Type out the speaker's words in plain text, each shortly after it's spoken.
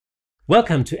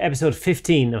Welcome to episode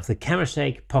 15 of the Camera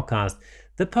Shake podcast,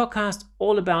 the podcast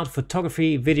all about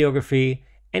photography, videography,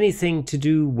 anything to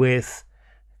do with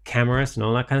cameras and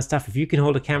all that kind of stuff. If you can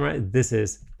hold a camera, this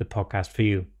is the podcast for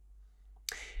you.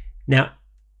 Now,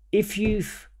 if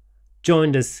you've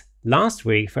joined us last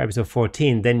week for episode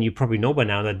 14, then you probably know by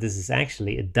now that this is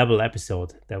actually a double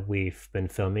episode that we've been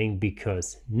filming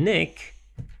because Nick,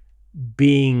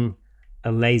 being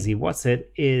a lazy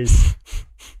what's-it, is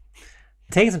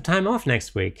taking some time off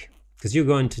next week because you're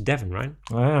going to Devon, right?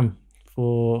 I am,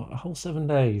 for a whole 7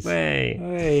 days.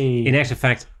 Hey. In actual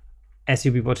fact, as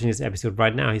you'll be watching this episode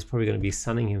right now, he's probably going to be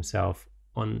sunning himself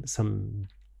on some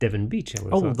Devon beach.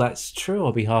 Oh, that's true.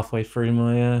 I'll be halfway through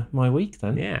my week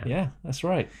then. Yeah, that's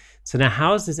right. So now,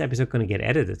 how is this episode going to get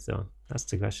edited, though? That's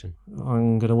the question.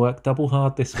 I'm going to work double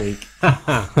hard this week.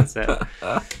 That's it.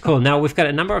 Cool. Now, we've got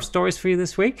a number of stories for you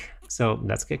this week, so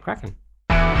let's get cracking.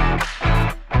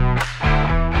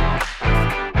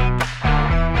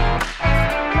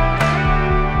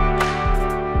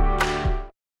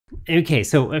 Okay,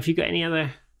 so have you got any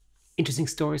other interesting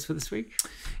stories for this week?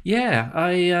 Yeah,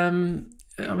 I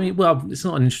mean, well, it's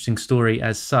not an interesting story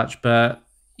as such, but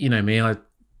you know me,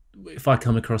 if I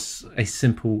come across a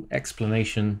simple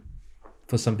explanation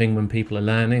for something when people are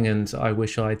learning, and I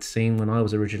wish I'd seen when I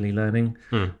was originally learning,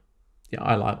 yeah,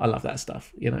 I love that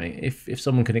stuff. You know, if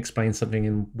someone can explain something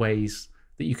in ways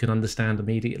that you can understand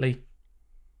immediately,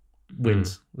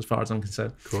 wins as far as I'm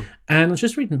concerned. Cool. And I was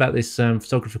just reading about this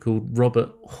photographer called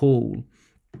Robert Hall,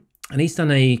 and he's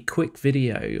done a quick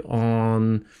video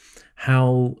on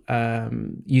how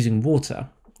using water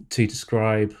to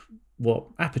describe what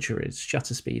aperture is,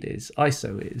 shutter speed is,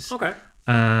 ISO is. Okay.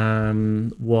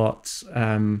 What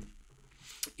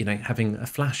you know, having a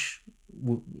flash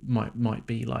might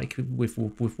be like with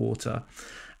water.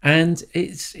 And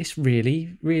it's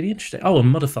really, really interesting. Oh,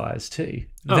 and modifiers too.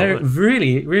 They're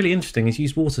really interesting. He's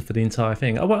used water for the entire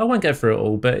thing. I won't go through it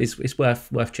all, but it's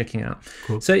worth checking out.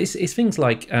 Cool. So it's things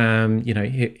like you know,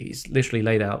 he's literally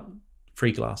laid out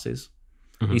 3 glasses.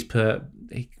 He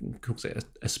calls it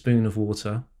a spoon of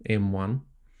water in one,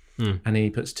 and he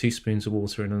puts 2 spoons of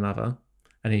water in another,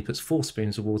 and he puts 4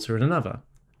 spoons of water in another,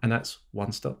 and that's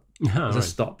 1 stop. There's a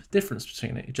stop difference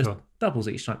between it. It just doubles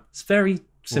each time. It's very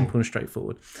simple and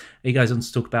straightforward. He goes on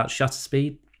to talk about shutter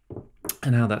speed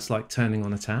and how that's like turning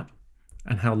on a tap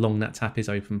and how long that tap is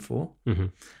open for.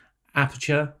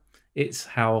 Aperture, it's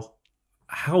how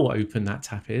open that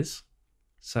tap is,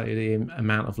 so the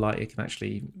amount of light it can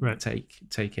actually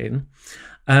take in.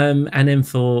 And then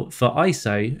for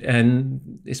ISO,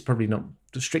 and it's probably not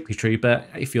strictly true, but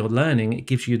if you're learning, it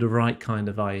gives you the right kind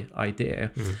of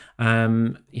idea.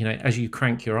 You know, as you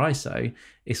crank your ISO,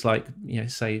 it's like, you know,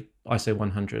 say ISO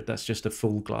 100, that's just a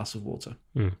full glass of water.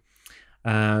 You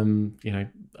know,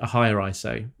 a higher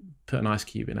ISO, put an ice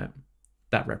cube in it,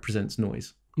 that represents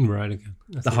noise. Right. Okay.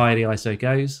 The higher the ISO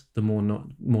goes, the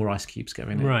more ice cubes go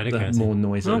in it. Right. Okay. The more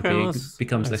noise it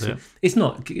becomes less. It's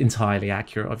not entirely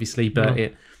accurate, obviously, but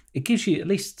it gives you, at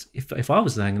least if I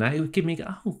was learning that, it would give me,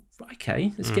 oh,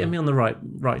 okay, it's getting me on the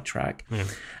right track.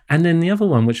 And then the other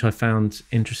one, which I found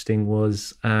interesting,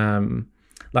 was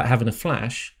like having a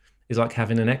flash is like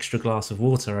having an extra glass of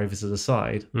water over to the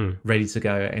side, ready to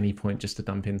go at any point, just to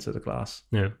dump into the glass.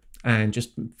 And just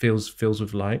fills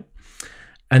with light.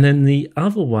 And then the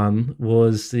other one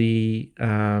was the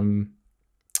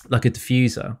like a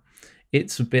diffuser.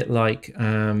 It's a bit like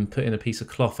putting a piece of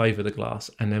cloth over the glass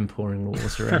and then pouring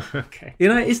water in. Okay. You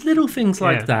know, it's little things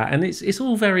like that, and it's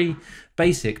all very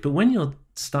basic. But when you're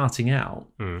starting out,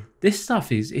 this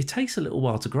stuff it takes a little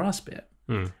while to grasp it.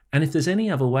 And if there's any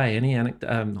other way, any not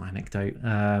anecdote,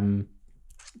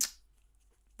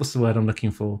 what's the word I'm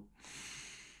looking for?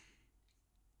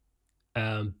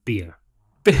 Beer.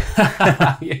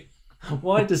 Yeah.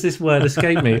 Why does this word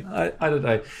escape me? I don't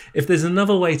know. If there's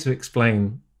another way to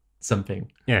explain something,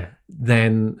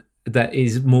 then that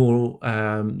is more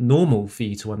normal for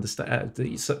you to understand,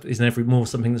 is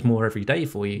something that's more everyday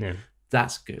for you.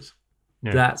 That's good.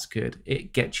 That's good.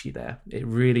 It gets you there. It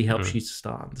really helps you to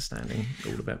start understanding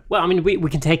all of it. Well, I mean, we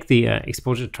can take the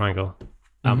exposure triangle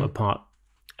apart,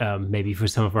 maybe for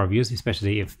some of our viewers,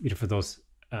 especially if, you know, for those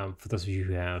of you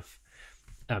who have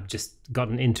just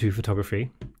gotten into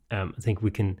photography. I think we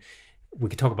can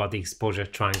talk about the exposure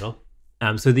triangle.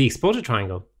 So the exposure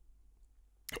triangle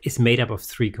is made up of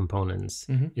 3 components.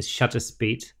 It's shutter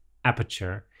speed,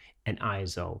 aperture, and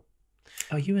ISO.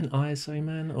 Are you an ISO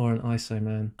man or an ISO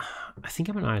man? I think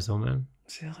I'm an ISO man.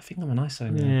 See, I think I'm an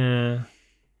ISO man. Yeah.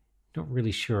 Not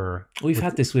really sure. We've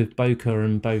had this with bokeh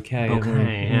and bokeh.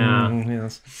 Okay,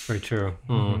 yes. Very true.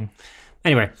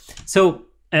 Anyway, so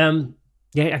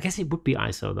yeah, I guess it would be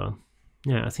ISO though.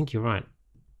 Yeah, I think you're right.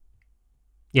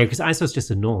 Yeah, because ISO is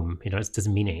just a norm. You know, it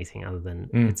doesn't mean anything other than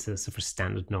it's a sort of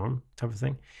standard norm type of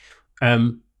thing.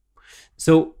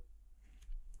 So,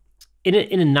 in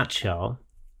a nutshell,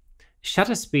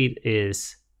 shutter speed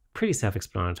is pretty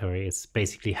self-explanatory. It's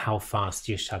basically how fast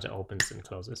your shutter opens and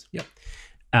closes. Yep.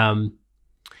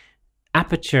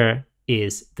 Aperture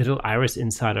is the little iris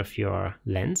inside of your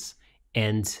lens,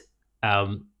 and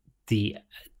the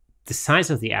size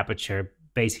of the aperture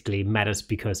basically matters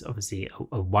because obviously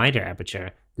a wider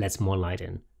aperture lets more light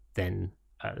in than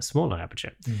a smaller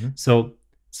aperture. So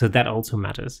that also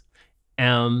matters.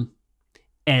 And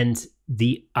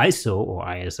the ISO or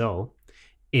ISO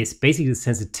is basically the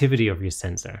sensitivity of your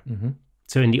sensor.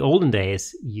 So in the olden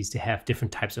days, you used to have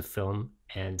different types of film,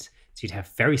 and so you'd have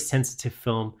very sensitive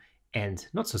film and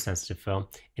not so sensitive film.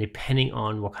 And depending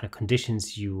on what kind of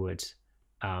conditions you would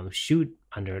shoot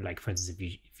under, like for instance,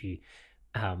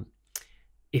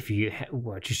 if you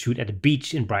were to shoot at a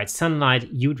beach in bright sunlight,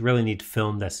 you would really need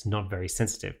film that's not very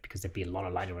sensitive because there'd be a lot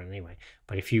of light around anyway.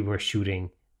 But if you were shooting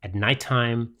at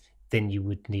nighttime, then you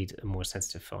would need a more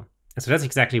sensitive film. And so that's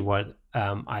exactly what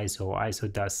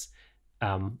ISO does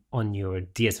on your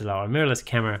DSLR or mirrorless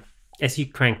camera. As you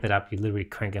crank that up, you literally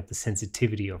crank up the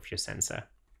sensitivity of your sensor.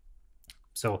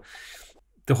 So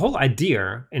the whole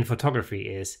idea in photography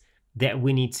is that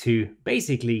we need to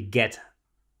basically get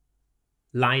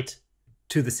light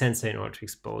to the sensor in order to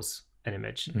expose an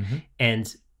image.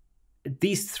 And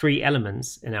these three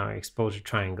elements in our exposure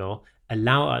triangle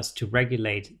allow us to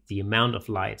regulate the amount of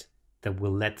light that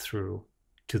will let through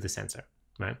to the sensor,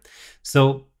 right?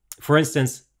 So for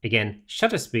instance, again,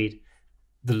 shutter speed,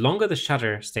 the longer the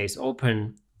shutter stays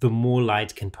open, the more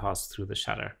light can pass through the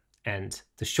shutter. And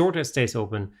the shorter it stays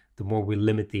open, the more we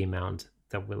limit the amount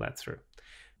that we let through.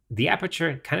 The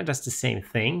aperture kind of does the same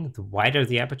thing. The wider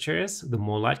the aperture is, the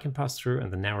more light can pass through,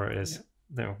 and the narrower it is,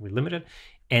 we limit it.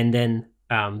 And then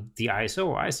the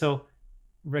ISO,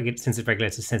 since it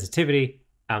regulates the sensitivity,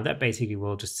 that basically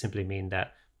will just simply mean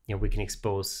that we can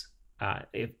expose,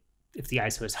 if the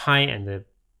ISO is high and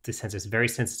the sensor is very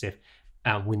sensitive,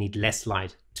 we need less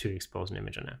light to expose an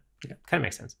image on it. Yeah, kind of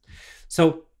makes sense.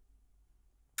 So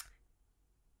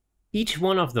each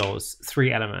one of those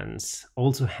three elements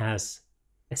also has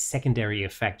a secondary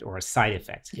effect or a side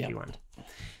effect, if you want.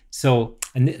 So,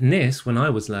 and this, when I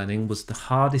was learning, was the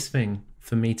hardest thing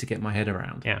for me to get my head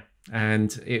around. Yeah,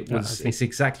 and it's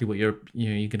exactly what you're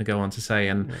going to go on to say,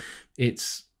 and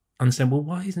it's understand. Well,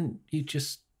 why can't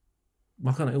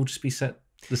it all just be set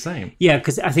the same? Yeah,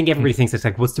 because I think everybody thinks it's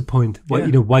like, what's the point?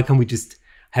 Why can't we just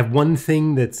have one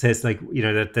thing that says like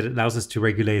that allows us to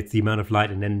regulate the amount of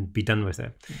light and then be done with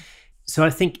it? So I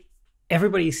think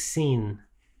everybody's seen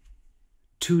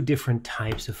two different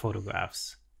types of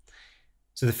photographs.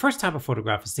 So the first type of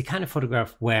photograph is the kind of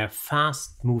photograph where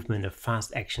fast movement or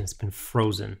fast action has been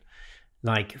frozen.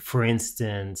 Like, for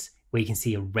instance, where you can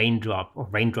see a raindrop or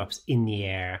raindrops in the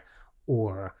air,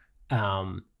 or,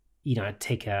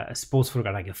 take a sports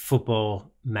photograph, like a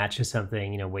football match or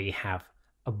something, where you have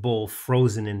a ball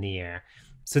frozen in the air.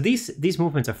 So these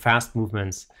movements are fast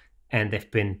movements, and they've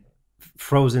been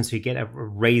frozen, so you get a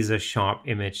razor sharp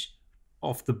image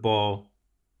of the ball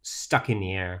stuck in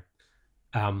the air.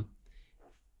 And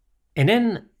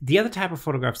then the other type of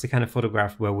photograph is the kind of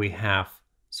photograph where we have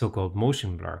so-called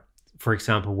motion blur. For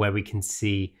example, where we can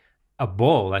see a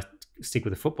ball, like stick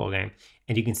with a football game,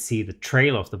 and you can see the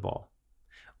trail of the ball.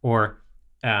 Or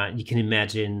you can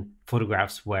imagine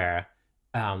photographs where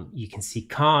you can see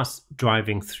cars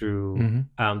driving through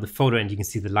the photo, and you can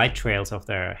see the light trails of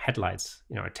their headlights,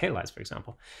 or taillights, for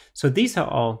example. So these are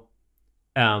all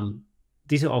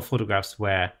photographs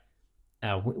where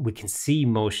we can see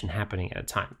motion happening at a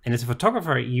time. And as a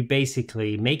photographer, you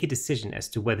basically make a decision as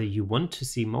to whether you want to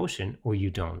see motion or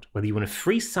you don't, whether you want to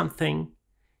freeze something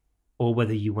or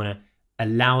whether you want to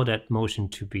allow that motion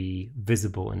to be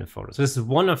visible in the photo. So this is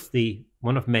one of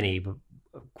many, but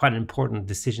quite an important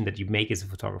decision that you make as a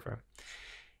photographer.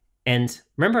 And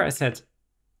remember I said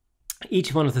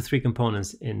each one of the three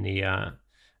components in the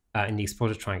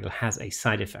exposure triangle has a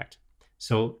side effect.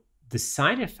 So the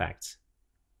side effect,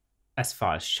 as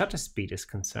far as shutter speed is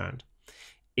concerned,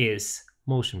 is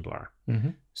motion blur.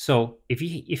 So if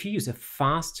you use a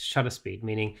fast shutter speed,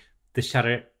 meaning the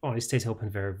shutter only stays open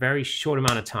for a very short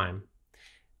amount of time,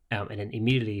 and then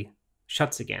immediately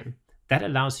shuts again, that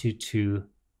allows you to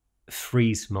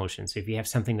freeze motion. So if you have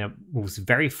something that moves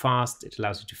very fast, it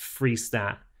allows you to freeze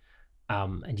that,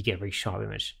 and you get a very sharp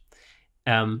image.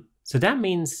 So that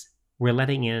means we're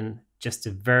letting in just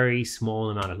a very small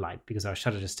amount of light because our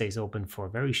shutter just stays open for a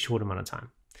very short amount of time.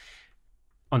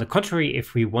 On the contrary,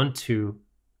 if we want to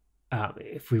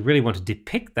if we really want to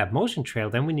depict that motion trail,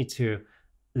 then we need to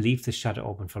leave the shutter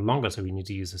open for longer. So we need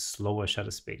to use a slower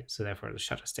shutter speed. So therefore the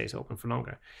shutter stays open for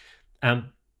longer.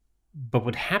 But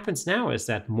what happens now is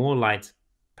that more light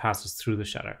passes through the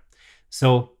shutter.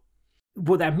 So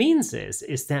what that means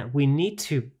is that we need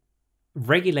to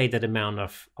regulate that amount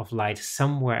of light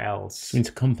somewhere else. We need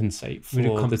to compensate for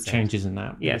the changes in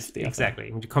that. Yes, exactly.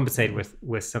 We need to compensate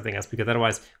with something else, because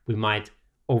otherwise we might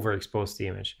overexpose the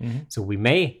image. So we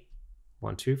may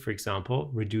want to, for example,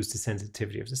 reduce the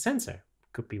sensitivity of the sensor.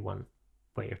 Could be one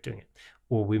way of doing it.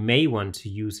 Or we may want to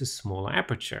use a smaller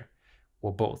aperture,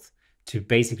 or both, to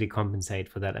basically compensate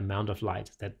for that amount of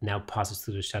light that now passes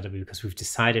through the shutter, because we've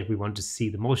decided we want to see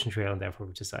the motion trail, and therefore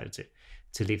we've decided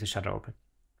to leave the shutter open.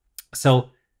 So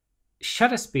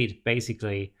shutter speed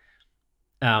basically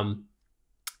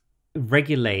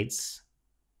regulates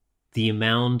the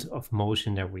amount of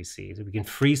motion that we see. So we can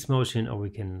freeze motion, or we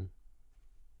can,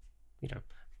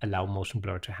 allow motion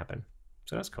blur to happen.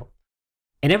 So that's cool.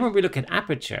 And then when we look at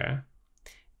aperture,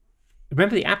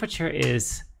 remember the aperture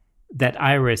is that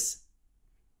iris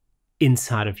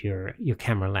inside of your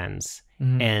camera lens.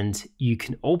 And you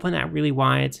can open that really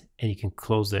wide, and you can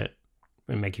close it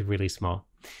and make it really small.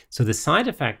 So the side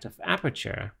effect of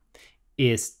aperture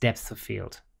is depth of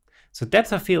field. So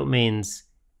depth of field is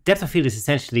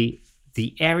essentially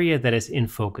the area that is in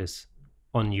focus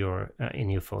on in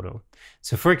your photo.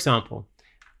 So for example,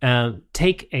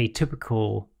 take a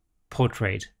typical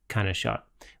portrait kind of shot,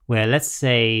 where let's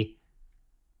say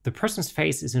the person's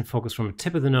face is in focus from the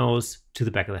tip of the nose to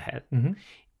the back of the head.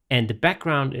 And the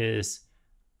background is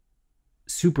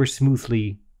super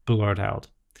smoothly blurred out.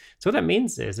 So what that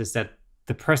means is that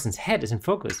the person's head is in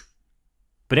focus,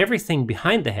 but everything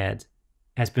behind the head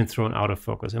has been thrown out of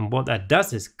focus. And what that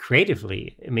does is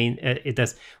creatively,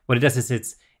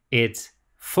 it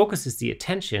focuses the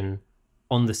attention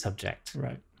on the subject.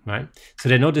 Right. So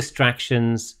there are no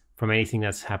distractions from anything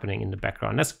that's happening in the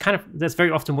background. That's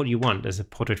very often what you want as a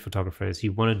portrait photographer, is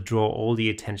you want to draw all the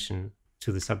attention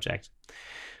to the subject.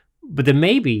 But there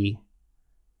may be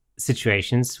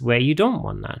situations where you don't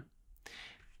want that.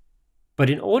 But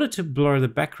in order to blur the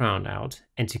background out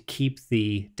and to keep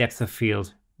the depth of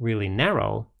field really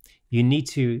narrow, you need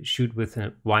to shoot with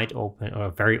a wide open, or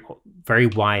a very, very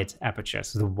wide aperture.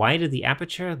 So the wider the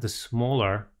aperture, the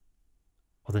smaller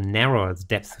or the narrower the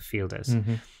depth of field is.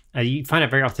 You find it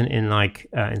very often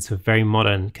in some very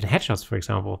modern kind of headshots, for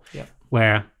example,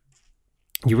 where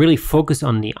you really focus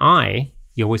on the eye.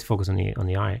 You always focus on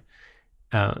the eye,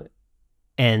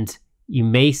 and you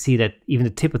may see that even the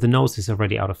tip of the nose is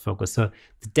already out of focus. So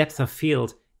the depth of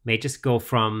field may just go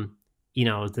from,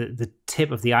 the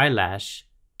tip of the eyelash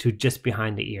to just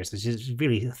behind the ears. It's just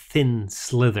really a thin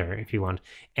slither, if you want.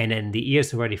 And then the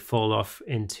ears already fall off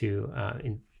into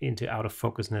out of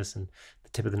focusness, and the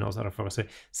tip of the nose out of focus.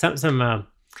 So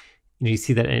you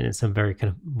see that in some very kind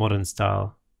of modern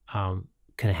style kind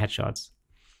of headshots.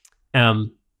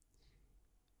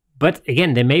 But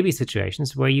again, there may be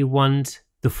situations where you want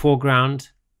the foreground,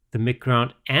 the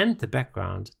midground, and the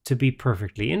background to be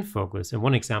perfectly in focus. And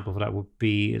one example of that would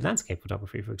be landscape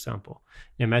photography, for example.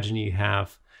 Imagine you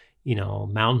have,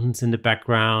 mountains in the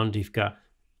background. You've got,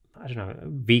 I don't know, a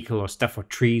vehicle or stuff, or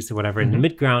trees or whatever in the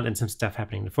midground, and some stuff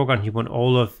happening in the foreground. You want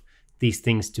all of these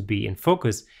things to be in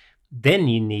focus. Then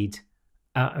you need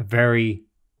a very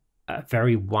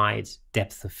wide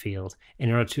depth of field.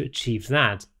 In order to achieve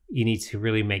that, you need to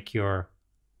really make your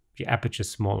aperture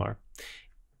smaller.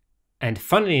 And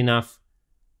funnily enough,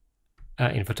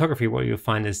 in photography, what you'll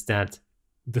find is that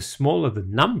the smaller the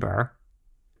number,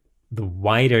 the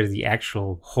wider the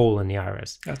actual hole in the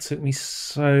iris. That took me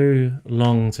so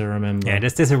long to remember. Yeah,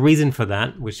 there's a reason for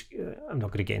that, which I'm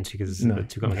not going to get into because it's a bit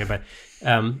too complicated.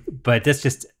 But it's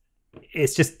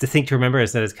just the thing to remember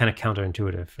is that it's kind of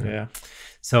counterintuitive. Yeah.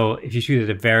 So if you shoot at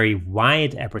a very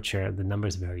wide aperture, the number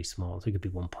is very small. So it could be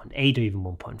 1.8 or even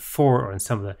 1.4, or in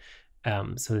some of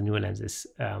the newer lenses,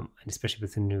 and especially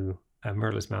with the new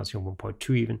mirrorless mounts,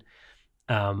 1.2 even.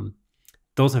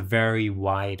 Those are very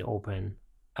wide open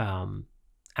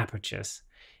apertures,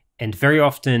 and very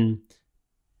often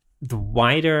the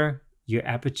wider your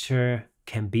aperture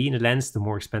can be in a lens, the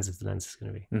more expensive the lens is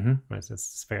going to be. Right, so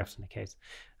that's very often the case.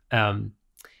 And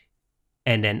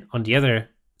then on the other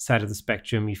side of the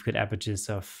spectrum, you've got apertures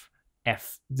of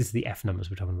f. This is the f numbers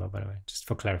we're talking about, by the way, just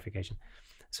for clarification.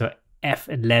 So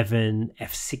f11,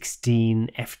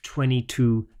 f16,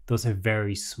 f22, those are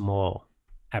very small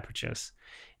apertures.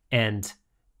 And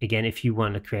again, if you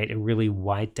want to create a really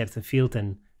wide depth of field,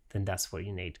 then that's what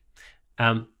you need.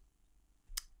 The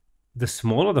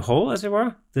smaller the hole, as it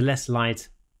were, the less light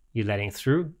you're letting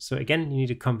through. So again, you need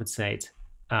to compensate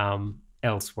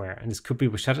elsewhere. And this could be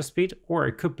with shutter speed, or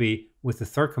it could be with the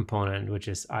third component, which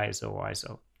is ISO or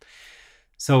ISO.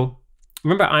 So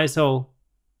remember, ISO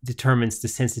determines the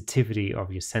sensitivity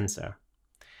of your sensor.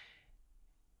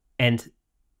 And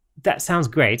that sounds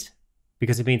great,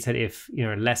 because it means that if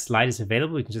less light is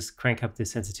available, you can just crank up the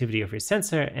sensitivity of your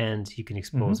sensor and you can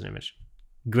expose an image.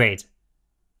 Great.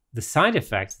 The side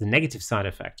effect, the negative side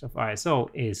effect of ISO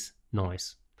is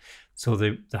noise. So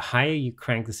the higher you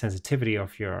crank the sensitivity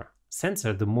of your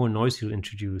sensor, the more noise you'll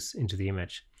introduce into the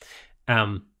image.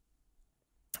 And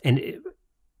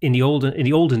in the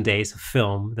olden days of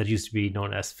film, that used to be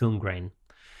known as film grain.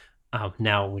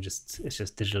 Now it's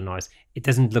just digital noise. It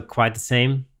doesn't look quite the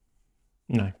same.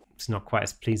 No, it's not quite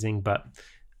as pleasing, but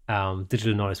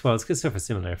digital noise, well, it's sort of a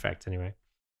similar effect anyway.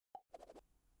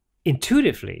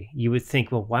 Intuitively, you would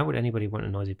think, well, why would anybody want a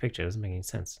noisy picture? It doesn't make any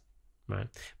sense, right?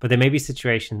 But there may be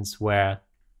situations where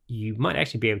you might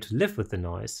actually be able to live with the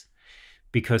noise,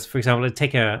 because, for example, let's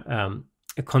take a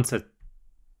concert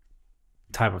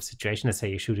type of situation. Let's say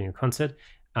you're shooting a concert.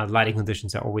 Lighting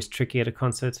conditions are always tricky at a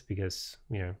concert, because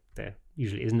there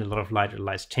usually isn't a lot of light, or the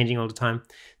light's changing all the time.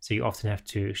 So you often have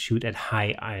to shoot at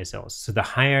high ISOs. So the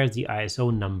higher the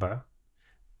ISO number,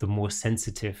 the more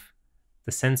sensitive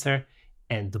the sensor,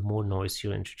 and the more noise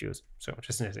you'll introduce. So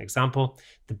just as an example,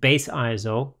 the base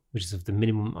ISO, which is of the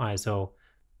minimum ISO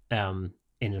in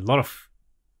a lot of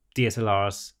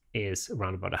DSLRs, is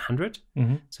around about 100.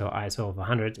 So ISO of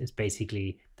 100 is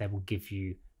basically, that will give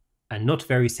you a not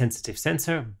very sensitive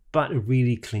sensor, but a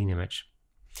really clean image.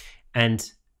 And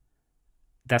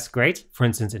that's great. For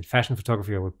instance, in fashion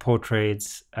photography, or with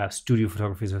portraits, studio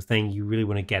photography sort of thing, you really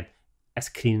want to get as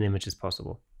clean an image as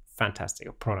possible. Fantastic.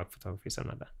 Or product photography,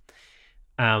 something like that.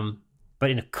 But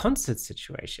in a concert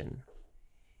situation,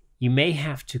 you may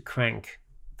have to crank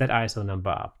that ISO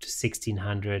number up to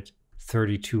 1600,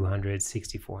 3200,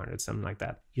 6400, something like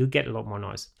that. You'll get a lot more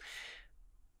noise.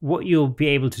 What you'll be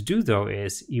able to do, though,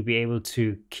 is you'll be able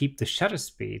to keep the shutter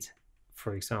speed,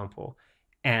 for example,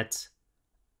 at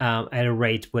a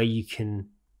rate where you can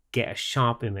get a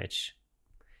sharp image.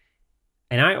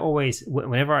 And I always,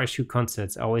 whenever I shoot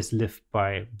concerts, I always live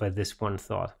by this one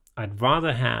thought. I'd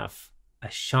rather have a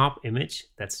sharp image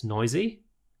that's noisy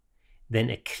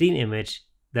than a clean image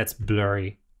that's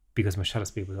blurry, because my shutter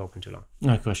speed was open too long.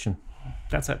 No question.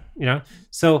 That's it.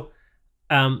 So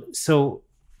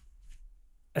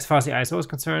as far as the ISO is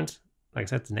concerned, like I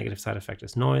said, the negative side effect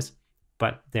is noise,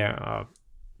 but there are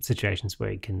situations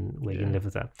where you can live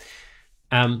with that.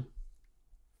 I'll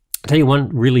tell you one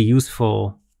really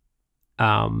useful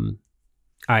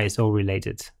ISO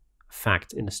related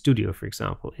fact in a studio, for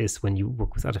example, is when you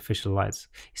work with artificial lights,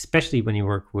 especially when you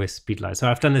work with speed lights. So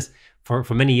I've done this for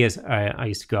many years. I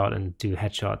used to go out and do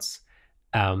headshots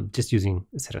just using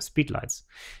a set of speed lights.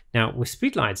 Now, with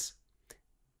speed lights,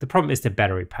 the problem is they're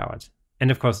battery powered. And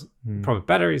of course, the problem with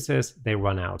batteries is they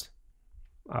run out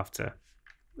after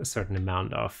a certain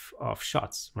amount of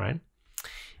shots, right?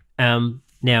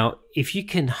 Now, if you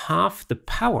can halve the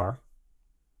power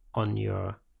on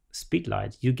your speed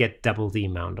light, you get double the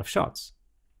amount of shots.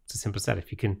 It's a simple set.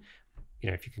 If you can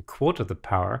quarter the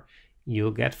power,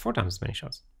 you'll get 4 times as many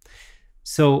shots.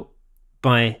 So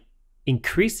by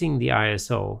increasing the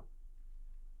ISO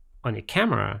on your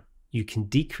camera, you can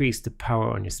decrease the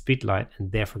power on your speed light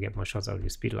and therefore get more shots out of your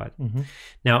speed light.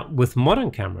 Now, with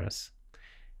modern cameras,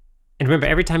 and remember,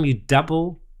 every time you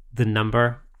double the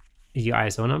number, your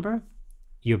ISO number,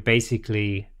 you're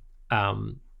basically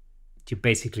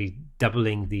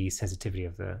doubling the sensitivity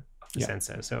of the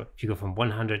sensor. So if you go from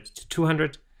 100 to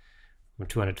 200, from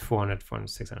 200 to 400, 400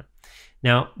 to 600.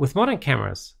 Now, with modern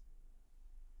cameras,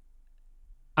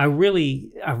 I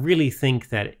really think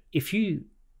that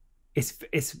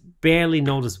it's barely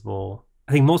noticeable.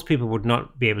 I think most people would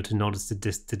not be able to notice the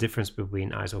difference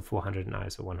between ISO 400 and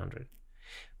ISO 100.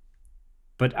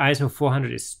 But ISO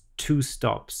 400 is 2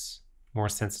 stops more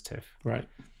sensitive. Right.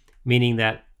 Meaning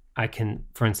that I can,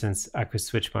 for instance, I could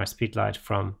switch my speed light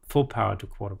from full power to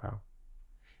quarter power.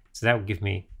 So that would give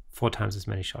me 4 times as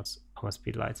many shots on my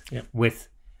speed light with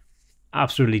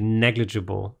absolutely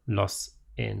negligible loss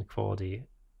in quality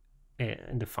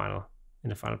in the final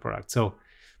product. So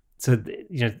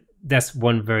that's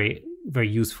one very, very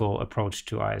useful approach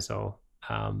to ISO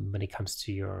when it comes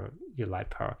to your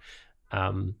light power.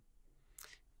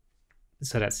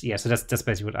 So that's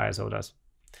basically what ISO does.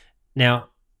 Now,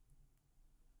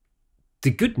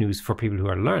 the good news for people who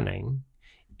are learning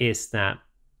is that,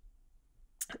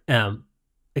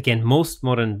 again, most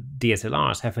modern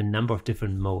DSLRs have a number of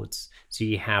different modes. So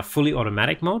you have fully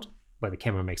automatic mode, where the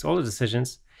camera makes all the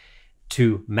decisions,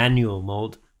 to manual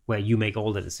mode, where you make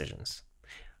all the decisions.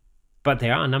 But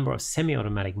there are a number of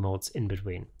semi-automatic modes in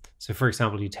between. So for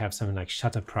example, you'd have something like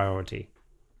shutter priority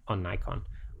on Nikon,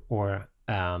 or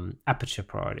aperture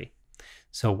priority.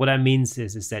 So what that means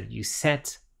is that you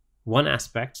set one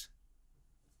aspect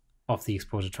of the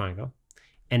exposure triangle,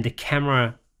 and the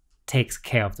camera takes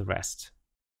care of the rest.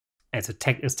 And so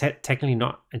it's technically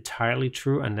not entirely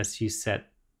true unless you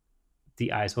set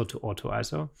the ISO to auto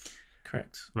ISO.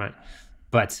 Correct. Right.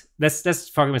 But let's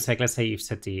for argument's sake, let's say you've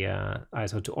set the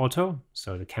ISO to auto,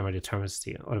 so the camera determines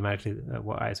automatically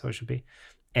what ISO it should be,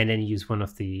 and then you use one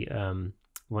of the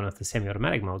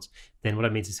semi-automatic modes. Then what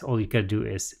that means is all you gotta do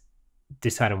is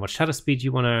decide on what shutter speed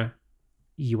you wanna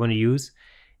use,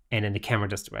 and then the camera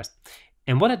does the rest.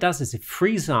 And what it does is it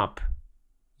frees up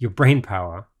your brain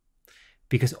power,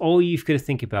 because all you've got to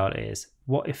think about is,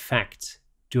 what effect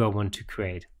do I want to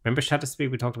create? Remember shutter speed?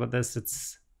 We talked about this.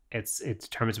 It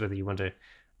determines whether you want to.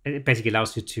 It basically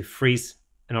allows you to freeze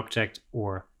an object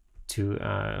or to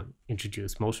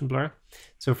introduce motion blur.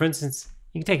 So, for instance,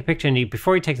 you can take a picture, and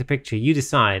before you take the picture, you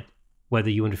decide whether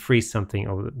you want to freeze something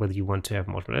or whether you want to have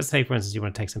motion blur. Let's say, for instance, you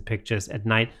want to take some pictures at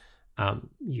night.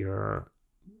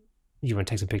 You want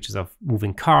to take some pictures of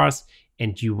moving cars,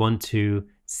 and you want to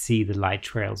see the light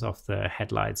trails of the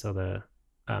headlights or the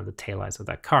taillights of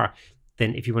that car.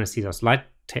 Then if you want to see those light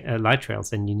trails,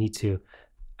 then you need to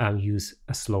use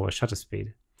a slower shutter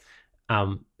speed.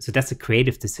 So that's a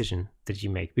creative decision that you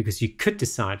make, because you could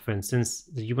decide, for instance,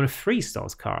 that you want to freeze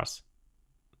those cars,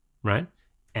 right?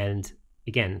 And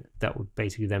again, that would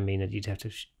basically then mean that you'd have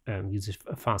to use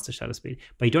a faster shutter speed.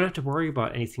 But you don't have to worry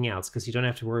about anything else, because you don't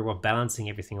have to worry about balancing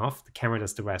everything off. The camera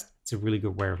does the rest. It's a really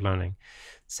good way of learning.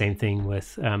 Same thing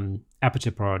with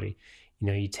aperture priority.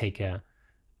 You take a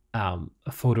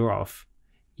photo of,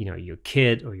 your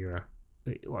kid or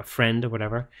a friend or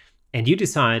whatever, and you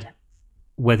decide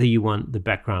whether you want the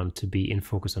background to be in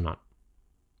focus or not.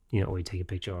 Or you take a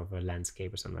picture of a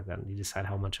landscape or something like that, and you decide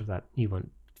how much of that you want.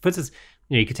 For instance,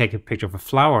 you could take a picture of a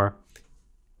flower,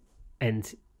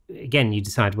 and again, you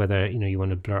decide whether you want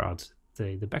to blur out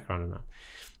the background or not.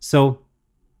 So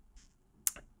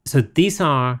these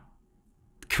are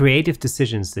creative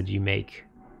decisions that you make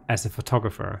as a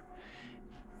photographer,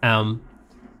 and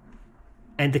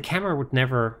the camera would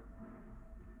never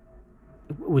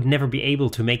be able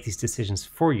to make these decisions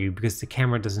for you, because the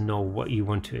camera doesn't know what you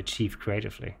want to achieve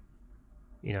creatively.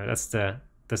 That's the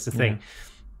thing.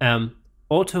 Yeah.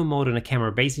 Auto mode on a camera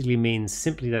basically means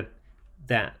simply that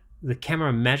the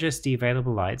camera measures the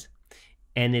available light,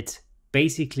 and it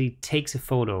basically takes a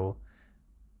photo,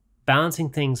 balancing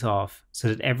things off so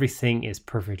that everything is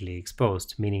perfectly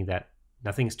exposed, meaning that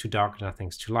nothing's too dark,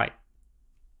 nothing's too light.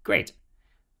 Great.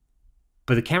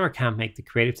 But the camera can't make the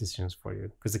creative decisions for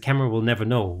you, because the camera will never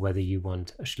know whether you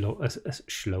want a slow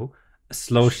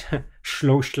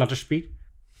shutter speed.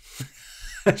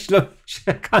 I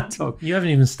can't talk. You haven't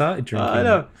even started drinking. I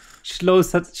know. Slow.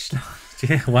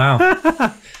 Yeah.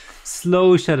 Wow.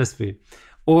 Slow shutter speed,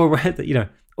 or whether you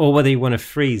want to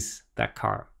freeze that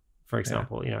car, for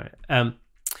example. Yeah.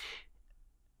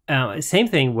 Same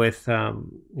thing with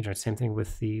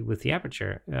the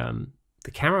aperture.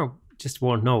 The camera just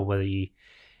won't know whether you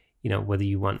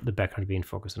want the background to be in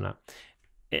focus or not.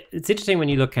 It's interesting when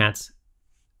you look at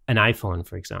an iPhone,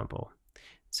 for example.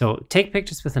 So take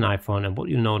pictures with an iPhone, and what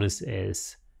you notice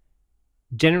is,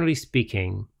 generally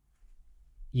speaking,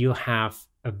 you have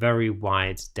a very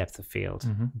wide depth of field.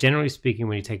 Mm-hmm. Generally speaking,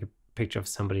 when you take a picture of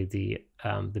somebody, the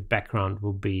background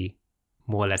will be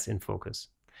more or less in focus,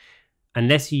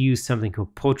 unless you use something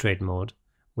called portrait mode,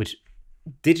 which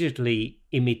digitally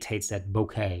imitates that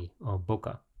bokeh or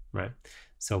bokeh, right?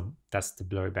 So that's the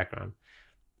blurry background.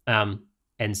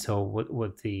 And so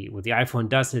what the iPhone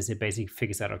does is it basically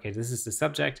figures out, okay, this is the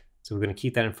subject, so we're going to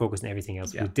keep that in focus, and everything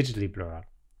else will digitally blur out.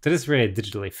 So this is really a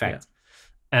digital effect.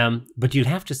 Yeah. But you'd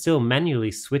have to still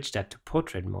manually switch that to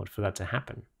portrait mode for that to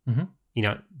happen.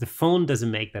 Mm-hmm. The phone doesn't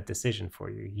make that decision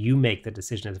for you. You make the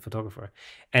decision as a photographer.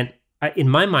 And in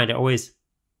my mind, I always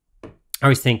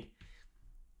think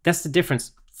that's the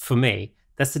difference for me.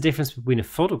 That's the difference between a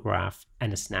photograph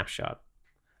and a snapshot.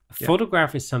 A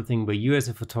photograph is something where you as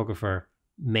a photographer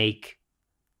make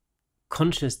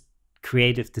conscious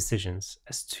creative decisions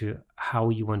as to how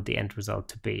you want the end result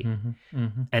to be. Mm-hmm.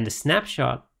 Mm-hmm. And a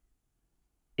snapshot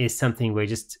is something where you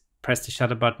just press the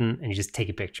shutter button and you just take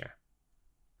a picture.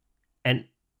 And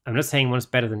I'm not saying one's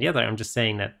better than the other. I'm just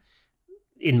saying that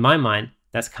in my mind,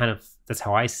 that's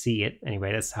how I see it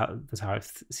anyway. That's how I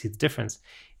see the difference.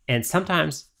 And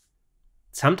sometimes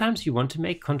you want to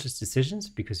make conscious decisions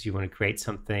because you want to create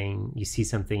something, you see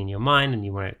something in your mind and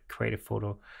you want to create a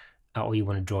photo, or you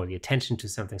want to draw the attention to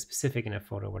something specific in a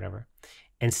photo or whatever.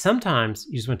 And sometimes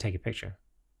you just want to take a picture.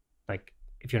 Like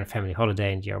if you're on a family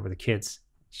holiday and you're with the kids,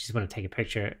 you just want to take a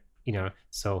picture, you know,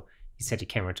 so you set your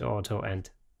camera to auto and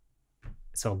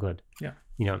it's all good. Yeah.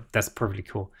 You know, that's perfectly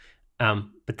cool.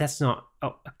 But that's not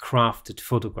a crafted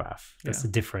photograph. That's it's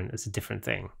a different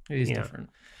thing. It is different.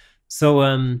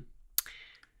 So,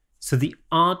 so the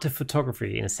art of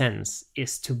photography, in a sense,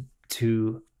 is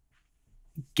to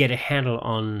get a handle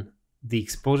on the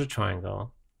exposure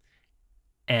triangle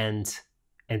and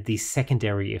these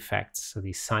secondary effects, so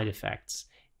these side effects,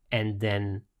 and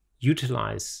then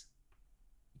utilize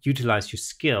your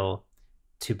skill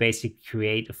to basically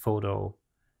create a photo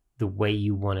the way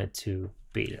you want it to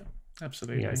be. Yeah,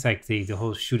 absolutely. You know, it's like the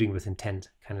whole shooting with intent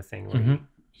kind of thing, where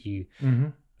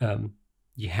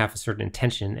you have a certain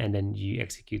intention and then you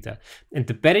execute that. And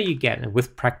the better you get, and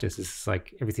with practice, it's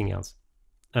like everything else.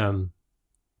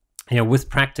 You know, with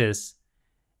practice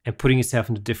and putting yourself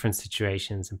into different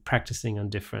situations and practicing on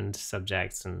different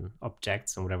subjects and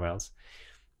objects and whatever else,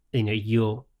 you know,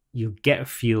 you'll get a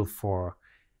feel for,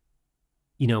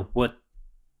 you know, what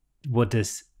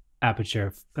does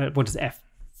aperture, what does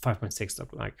f5.6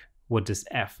 look like? What does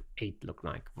f8 look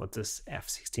like? What does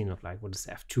f16 look like? What does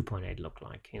f2.8 look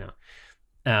like? You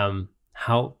know,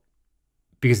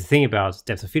 because the thing about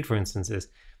depth of field, for instance, is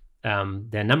there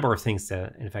are a number of things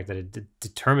that, in fact, that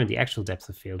determine the actual depth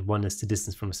of field. One is the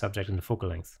distance from the subject and the focal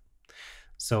length.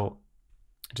 So,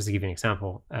 just to give you an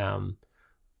example,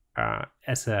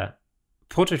 as a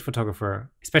portrait photographer,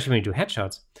 especially when you do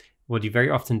headshots, what you very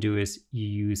often do is you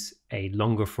use a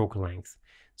longer focal length.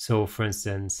 So, for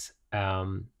instance,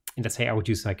 let's say I would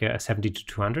use like a 70 to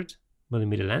 200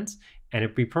 millimeter lens, and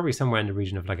it'd be probably somewhere in the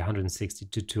region of like 160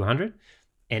 to 200,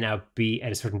 and I'll be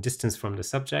at a certain distance from the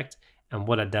subject. And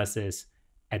what it does is,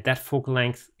 at that focal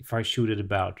length, if I shoot at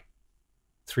about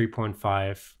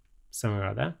 3.5, somewhere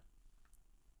around there,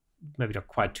 maybe not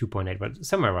quite 2.8, but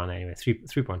somewhere around anyway,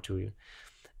 3.2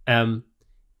 even,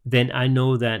 then I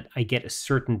know that I get a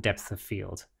certain depth of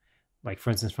field, like for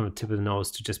instance, from the tip of the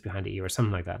nose to just behind the ear or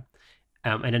something like that.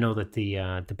 And I know that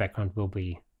the background will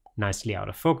be nicely out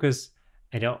of focus.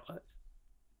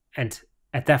 And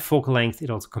at that focal length, it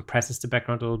also compresses the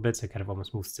background a little bit, so it kind of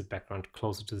almost moves the background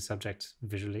closer to the subject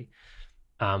visually.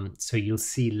 So you'll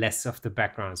see less of the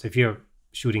background. So if you're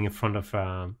shooting in front of,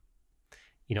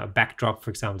 you know, a backdrop,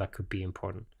 for example, that could be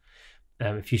important.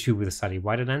 If you shoot with a slightly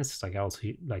wider lens, like I also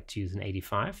like to use an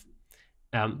 85,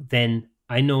 then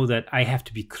I know that I have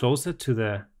to be closer to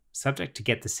the subject to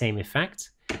get the same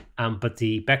effect, but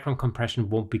the background compression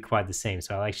won't be quite the same.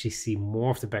 So I'll actually see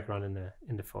more of the background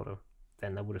in the photo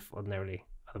than I would have ordinarily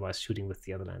otherwise shooting with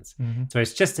the other lens. So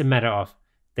it's just a matter of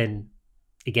then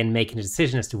again making a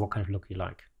decision as to what kind of look you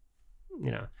like, you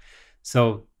know.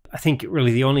 So I think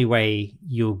really the only way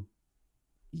you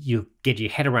get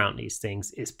your head around these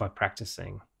things is by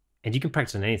practicing. And you can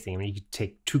practice on anything. I mean, you could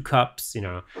take 2 cups, you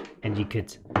know, and you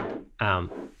could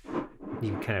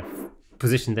you kind of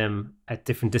position them at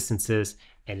different distances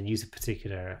and use a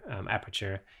particular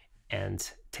aperture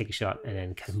and take a shot and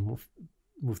then kind of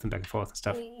move them back and forth and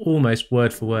stuff. Almost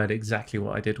word for word exactly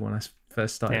what I did when I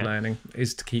first started learning,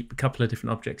 is to keep a couple of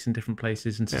different objects in different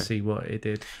places and to see what it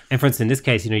did. And for instance, in this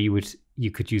case, you know,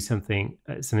 you could use something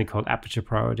called aperture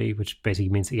priority, which basically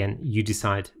means, again, you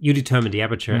determine the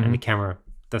aperture and the camera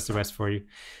does the rest for you.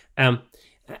 And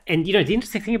you know, the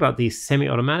interesting thing about these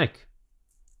semi-automatic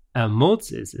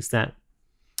modes is that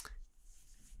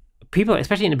people,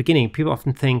 especially in the beginning, people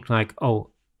often think like, oh,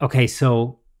 okay,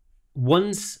 so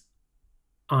once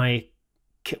I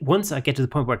get to the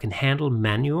point where I can handle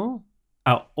manual,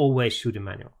 I'll always shoot in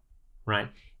manual, right?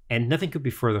 And nothing could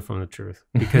be further from the truth,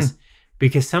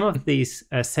 because some of these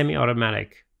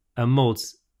semi-automatic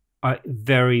modes are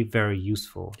very, very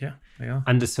useful. Yeah, they are.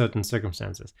 Under certain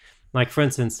circumstances. Like, for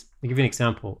instance, I'll give you an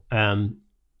example.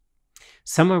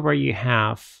 Somewhere where you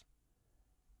have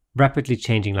rapidly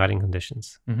changing lighting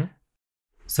conditions.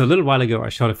 So a little while ago, I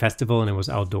shot a festival and it was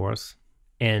outdoors,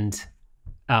 and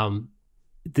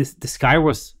the sky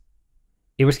was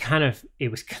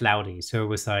cloudy. So it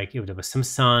was like, there was some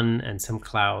sun and some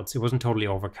clouds. It wasn't totally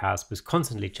overcast. It was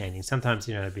constantly changing. Sometimes,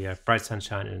 you know, it'd be a bright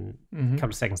sunshine, and a couple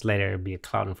of seconds later, it'd be a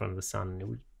cloud in front of the sun. It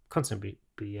would constantly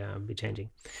be changing.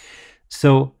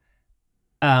 So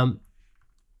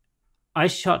I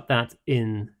shot that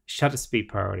in shutter speed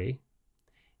priority.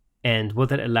 And what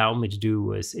that allowed me to do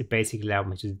was, it basically allowed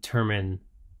me to determine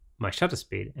my shutter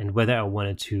speed and whether I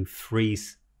wanted to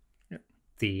freeze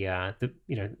the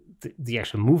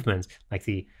actual movements, like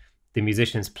the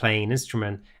musicians playing an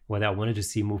instrument, whether I wanted to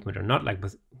see movement or not. Like,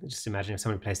 just imagine if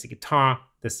somebody plays the guitar,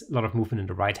 there's a lot of movement in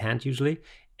the right hand usually,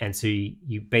 And so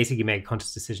you basically make a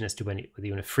conscious decision as to whether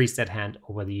you want to freeze that hand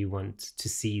or whether you want to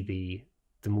see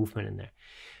the movement in there.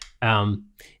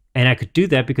 And I could do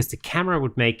that because the camera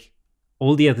would make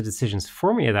all the other decisions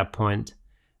for me at that point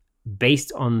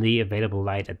based on the available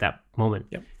light at that moment.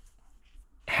 Yep.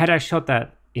 Had I shot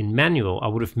that in manual, I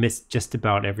would have missed just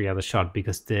about every other shot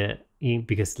because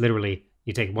literally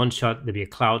you take one shot, there'd be a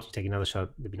cloud, you take another shot,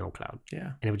 there'd be no cloud.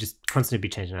 Yeah. And it would just constantly be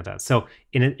changing like that. So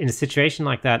in a situation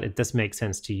like that, it does make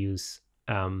sense to use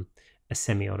a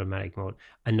semi-automatic mode.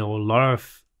 I know a lot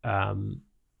of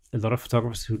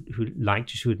photographers who like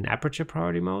to shoot in aperture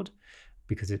priority mode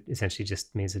because it essentially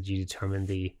just means that you determine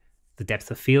the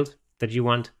depth of field that you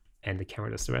want and the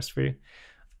camera does the rest for you.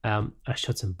 I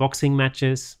shot some boxing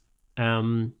matches a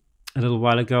little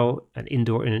while ago in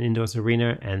an indoors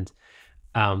arena, and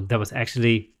that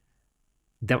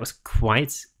was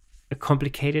quite a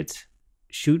complicated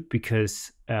shoot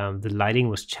because the lighting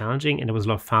was challenging and there was a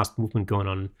lot of fast movement going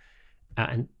on.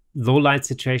 And low light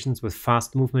situations with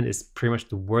fast movement is pretty much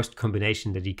the worst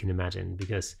combination that you can imagine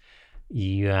because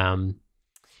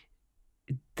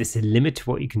there's a limit to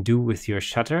what you can do with your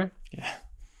shutter. Yeah.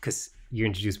 Because you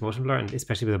introduce motion blur, and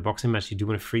especially with a boxing match, you do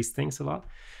want to freeze things a lot.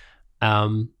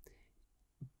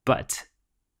 But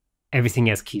everything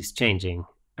else keeps changing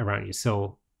around you.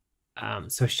 So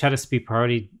shutter speed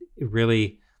priority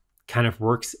really kind of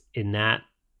works in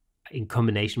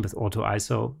combination with auto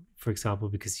ISO, for example,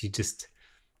 because you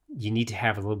need to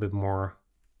have a little bit more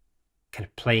kind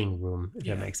of playing room, if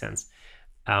that makes sense.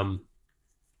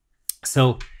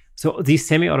 So these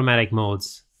semi-automatic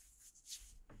modes,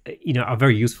 are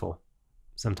very useful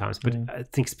sometimes, but I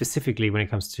think specifically when it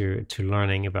comes to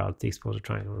learning about the exposure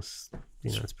triangles,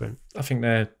 it's brilliant. I think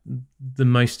they're the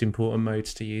most important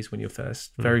modes to use when you're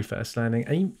very first learning,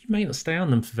 and you may not stay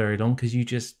on them for very long because you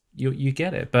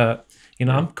get it. But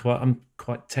I'm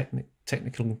quite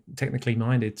technically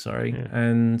minded,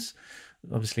 and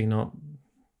obviously not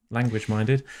language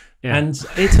minded. Yeah. And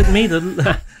it took me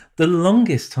the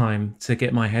longest time to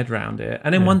get my head around it.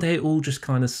 And then one day it all just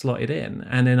kind of slotted in.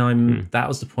 And then that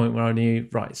was the point where I knew,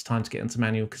 right, it's time to get into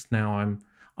manual because now I'm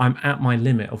at my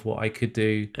limit of what I could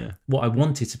do, what I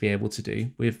wanted to be able to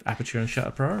do with aperture and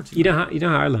shutter priority. You know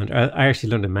how I learned? I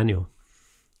actually learned in manual.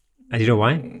 And you know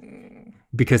why?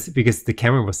 Because the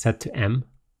camera was set to M,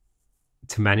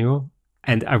 to manual.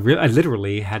 And I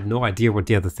literally had no idea what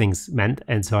the other things meant.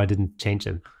 And so I didn't change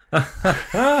them.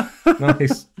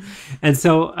 Nice. And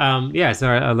so so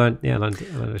I learned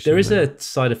there is a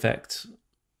side effect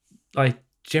I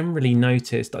generally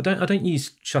noticed. I don't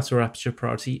use shutter or aperture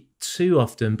priority too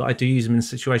often, but I do use them in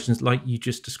situations like you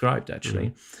just described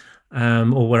actually.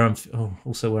 Or where I'm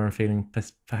feeling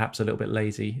perhaps a little bit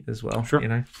lazy as well.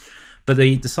 Sure. But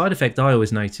the side effect I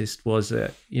always noticed was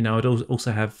that I'd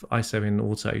also have ISO in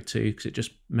auto too because it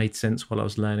just made sense while I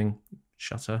was learning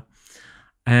shutter.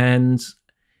 And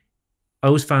I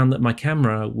always found that my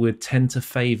camera would tend to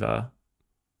favor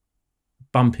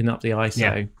bumping up the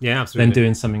ISO, absolutely, than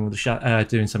doing something with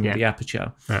the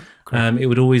aperture. Right, it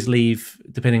would always leave,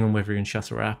 depending on whether you're in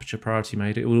shutter or aperture priority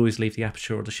mode, it would always leave the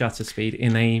aperture or the shutter speed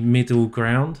in a middle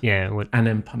ground. And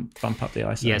then bump up the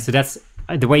ISO. Yeah, so that's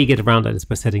the way you get around that is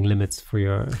by setting limits for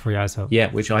your ISO.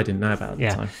 Yeah, which I didn't know about at the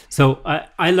time. So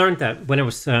I learned that when I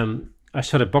was I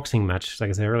shot a boxing match, like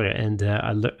I said earlier, and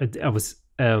I was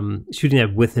shooting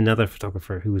that with another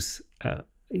photographer who's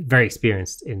very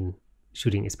experienced in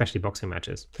shooting, especially boxing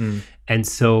matches. And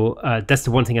so that's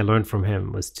the one thing I learned from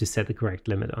him was to set the correct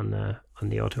limit on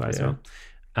the auto ISO.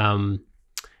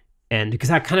 And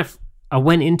because I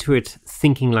went into it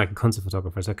thinking like a concert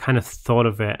photographer, so I kind of thought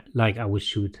of it like I would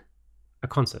shoot a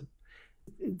concert.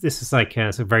 This is like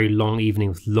it's a very long evening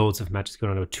with loads of matches going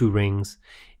on. There were 2 rings,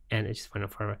 and it just went on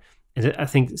forever. And I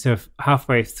think sort of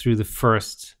halfway through the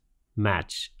first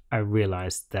match, I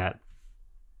realized that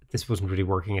this wasn't really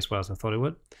working as well as I thought it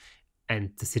would,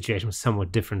 and the situation was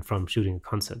somewhat different from shooting a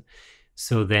concert.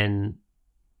 So then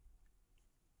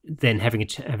having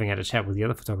had a chat with the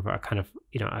other photographer, I kind of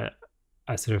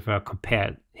I sort of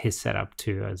compared his setup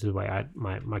to the way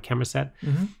my camera set.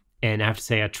 And I have to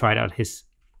say, I tried out his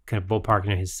kind of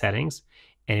ballparking his settings,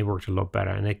 and it worked a lot better.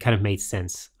 And it kind of made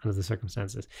sense under the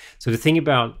circumstances. So the thing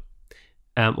about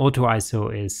auto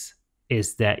ISO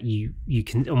is that you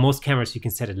can, on most cameras, you can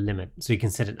set a limit. So you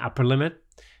can set an upper limit,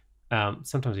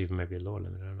 sometimes even maybe a lower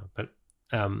limit, I don't know. But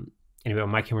anyway, on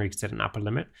my camera, you can set an upper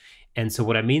limit. And so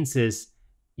what that means is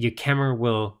your camera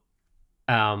will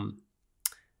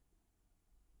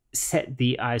set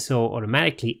the ISO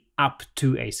automatically up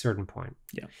to a certain point.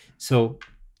 Yeah. So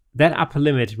that upper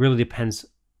limit really depends.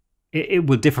 It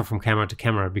will differ from camera to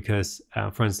camera because,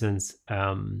 for instance,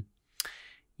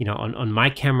 you know, on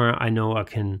my camera, I know I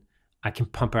can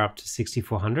pump her up to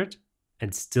 6400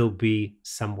 and still be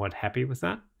somewhat happy with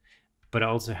that. But I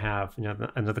also have, you know,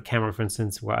 another camera, for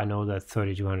instance, where I know that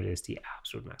 3200 is the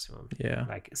absolute maximum. Yeah.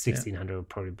 Like 1600 would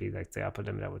probably be like the upper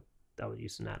limit I would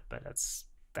use in that, but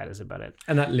that is about it.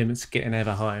 And that limit's getting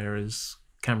ever higher as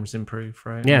cameras improve,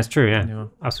 right? Yeah, it's true. Yeah, Anyway.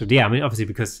 absolutely. Yeah, I mean, obviously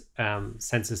because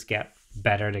sensors get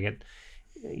better, they get,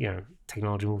 you know,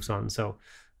 technology moves on. So,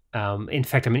 in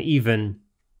fact, I mean, even,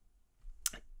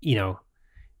 you know,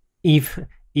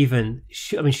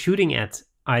 shooting at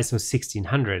ISO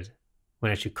 1600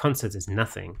 when I shoot concerts is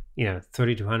nothing. You know,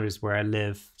 3200 is where I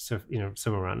live, so, you know,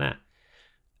 somewhere around that.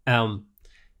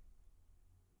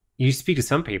 You speak to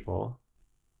some people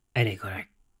and they go like,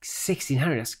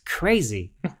 1600, that's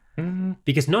crazy.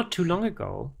 Because not too long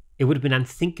ago, it would have been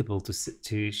unthinkable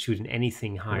to shoot in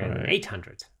anything higher than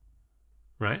 800,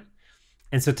 right?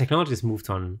 And so technology has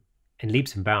moved on in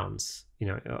leaps and bounds, you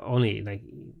know, only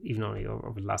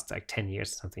over the last like 10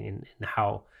 years or something in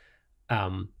how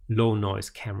low noise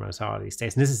cameras are these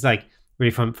days. And this is like really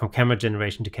from camera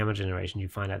generation to camera generation, you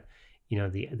find that, you know,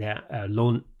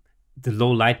 the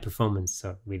low light performance,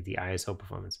 so with the ISO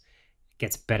performance,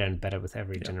 gets better and better with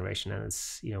every generation. And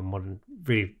it's, you know, modern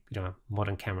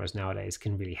cameras nowadays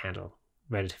can really handle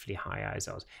relatively high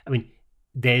ISOs. I mean,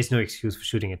 there is no excuse for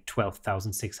shooting at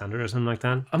 12,600 or something like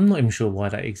that. I'm not even sure why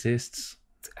that exists.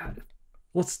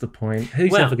 What's the point?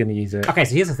 Who's ever going to use it? Okay,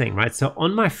 so here's the thing, right? So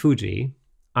on my Fuji,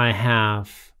 I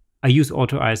use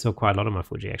auto ISO quite a lot on my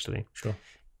Fuji, actually. Sure.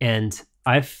 And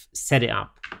I've set it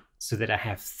up so that I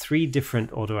have 3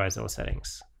 different auto ISO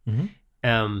settings.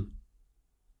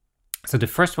 So the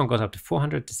first one goes up to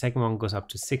 400, the second one goes up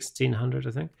to 1600, I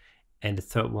think, and the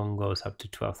third one goes up to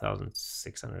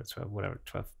 12,600,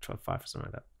 12,500 or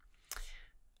something like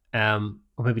that.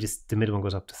 Or maybe just the middle one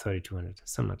goes up to 3,200,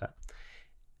 something like that.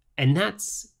 And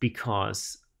that's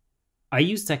because I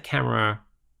use that camera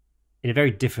in a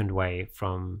very different way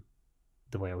from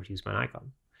the way I would use my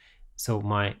Nikon. So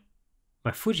my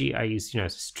Fuji, I use, you know,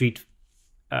 street,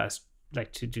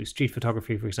 like to do street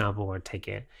photography, for example, or take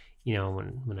it, you know,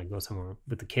 when I go somewhere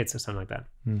with the kids or something like that.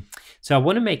 So I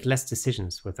want to make less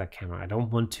decisions with that camera. I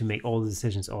don't want to make all the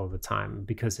decisions all the time,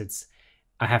 because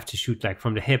I have to shoot like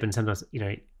from the hip, and sometimes, you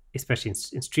know, especially in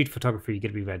street photography, you got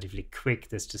to be relatively quick.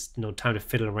 There's just no time to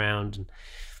fiddle around and,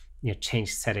 you know,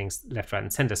 change settings left, right,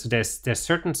 and center. So there's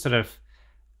certain sort of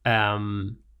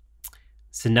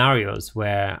scenarios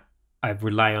where I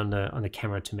rely on the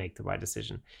camera to make the right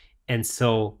decision. And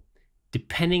so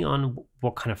depending on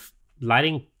what kind of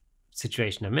lighting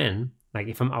situation I'm in, like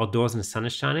if I'm outdoors and the sun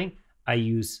is shining, I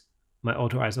use my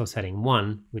auto ISO setting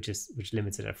 1, which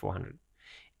limits it at 400.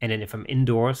 And then if I'm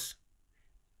indoors,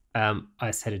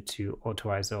 I set it to auto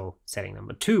ISO setting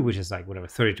number 2, which is like whatever,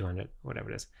 3200,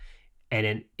 whatever it is. And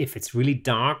then if it's really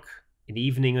dark in the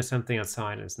evening or something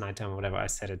outside and it's nighttime or whatever, I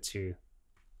set it to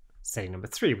setting number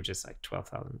 3, which is like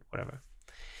 12,000, whatever.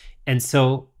 And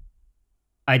so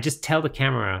I just tell the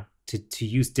camera to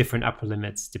use different upper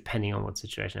limits depending on what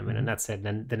situation I'm in, and that's it.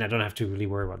 Then I don't have to really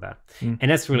worry about that. And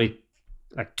that's really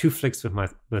like 2 flicks with my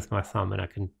thumb, and I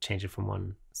can change it from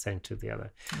one setting to the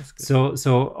other. So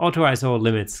auto ISO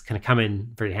limits kind of come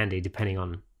in very handy depending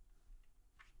on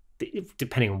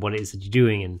what it is that you're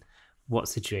doing and what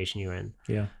situation you're in.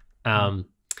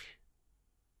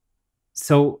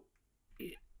 So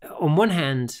on one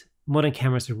hand, modern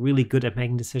cameras are really good at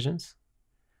making decisions,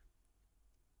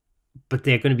 but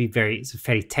they're going to be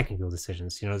fairly technical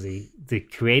decisions. You know, the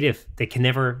creative, they can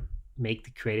never make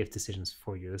the creative decisions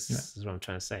for you. This is what I'm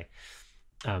trying to say.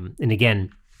 And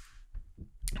again,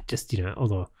 just, you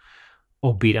know,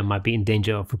 albeit I might be in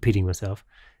danger of repeating myself,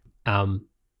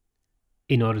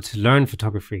 in order to learn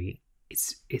photography,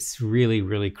 it's really,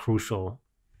 really crucial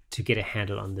to get a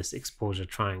handle on this exposure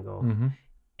triangle,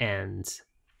 and,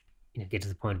 you know, get to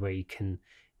the point where you can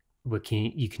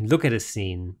look at a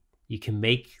scene, you can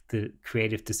make the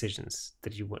creative decisions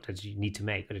that you need to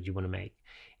make or that you want to make,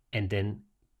 and then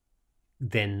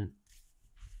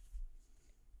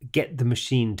get the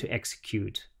machine to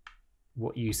execute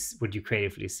what you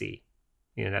creatively see.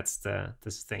 You know, that's the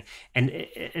thing. And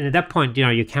at that point, you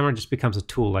know, your camera just becomes a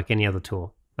tool like any other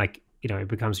tool. Like, you know, it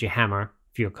becomes your hammer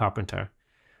if you're a carpenter,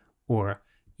 or,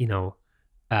 you know,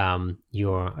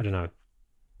 your I don't know,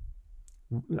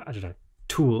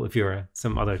 tool if you're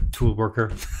some other tool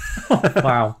worker.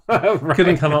 Wow. Right.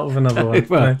 Couldn't come up with another one.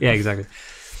 Well, yeah, exactly.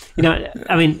 You know,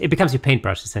 I mean, it becomes your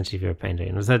paintbrush essentially if you're a painter.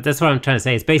 You know, so that's what I'm trying to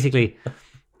say. It's basically,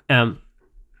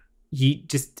 you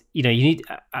just, you know, you need.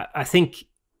 I think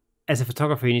as a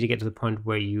photographer, you need to get to the point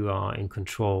where you are in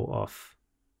control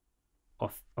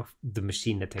of the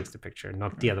machine that takes the picture,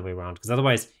 not the other way around. Because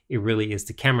otherwise, it really is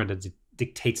the camera that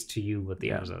dictates to you what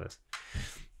the result is.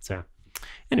 So,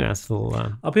 anyway, that's a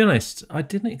little. I'll be honest. I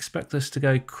didn't expect us to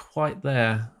go quite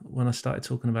there when I started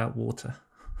talking about water.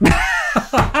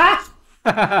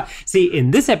 See,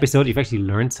 in this episode, you've actually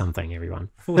learned something, everyone.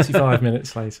 45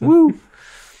 minutes later. Woo!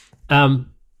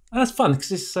 That's fun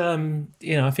because it's,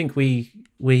 I think we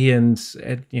and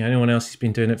anyone else who's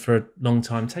been doing it for a long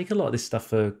time take a lot of this stuff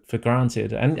for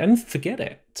granted and forget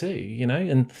it too,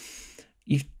 and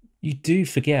you do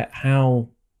forget how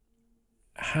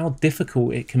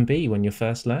difficult it can be when you're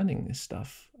first learning this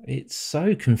stuff. It's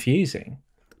so confusing,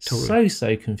 totally.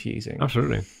 so confusing.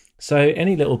 Absolutely. So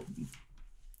any little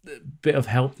bit of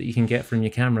help that you can get from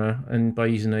your camera and by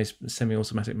using those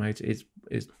semi-automatic modes is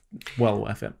well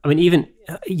worth it. I mean, even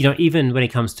when it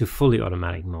comes to fully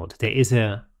automatic mode,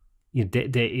 there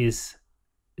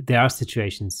are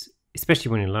situations,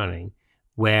 especially when you're learning,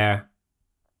 where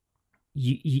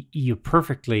you're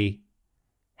perfectly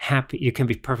happy. You can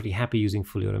be perfectly happy using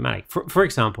fully automatic. For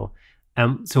example,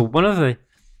 so one of the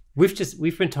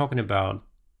we've been talking about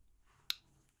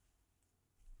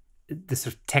the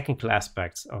sort of technical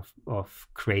aspects of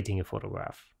creating a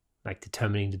photograph, like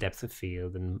determining the depth of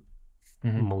field and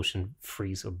motion,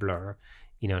 freeze or blur,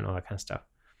 and all that kind of stuff.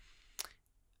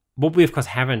 What we of course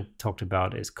haven't talked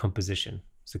about is composition.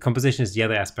 So composition is the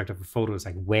other aspect of a photo. It's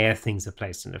like where things are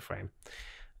placed in the frame.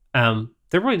 That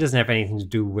really doesn't have anything to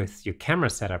do with your camera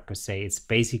setup per se. It's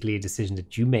basically a decision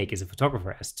that you make as a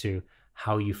photographer as to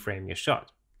how you frame your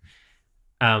shot.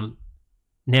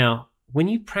 Now, when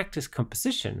you practice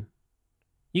composition,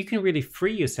 you can really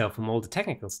free yourself from all the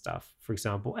technical stuff, for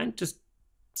example, and just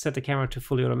set the camera to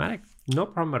fully automatic. No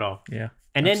problem at all. Yeah,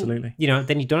 and absolutely.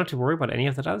 Then you don't have to worry about any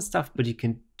of that other stuff, but you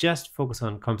can just focus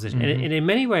on composition. And in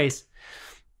many ways,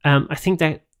 I think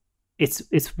that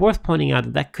it's worth pointing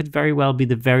out that could very well be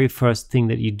the very first thing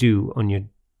that you do on your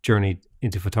journey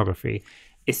into photography.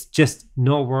 It's just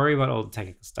not worry about all the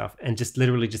technical stuff and just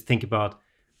literally just think about,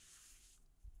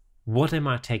 what am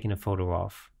I taking a photo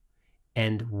of?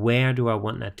 And where do I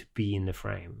want that to be in the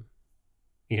frame?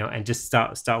 And just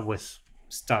start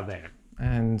there.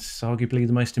 And it's arguably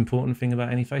the most important thing about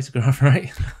any photograph,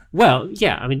 right? Well,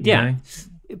 yeah, I mean, yeah.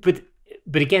 But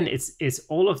again, it's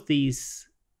all of these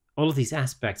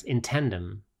aspects in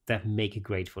tandem that make a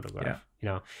great photograph.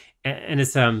 And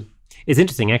it's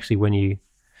interesting actually when you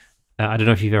I don't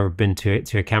know if you've ever been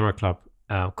to a camera club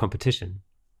competition,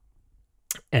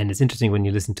 and it's interesting when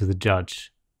you listen to the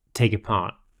judge when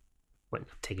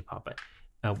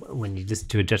you listen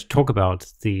to a judge talk about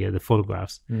the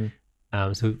photographs.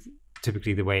 So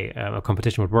typically the way a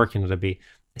competition would work, there'd be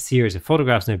a series of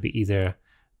photographs, and it'd be either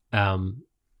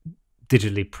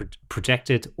digitally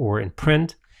projected or in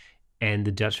print, and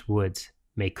the judge would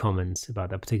make comments about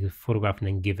that particular photograph and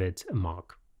then give it a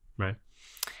mark, right?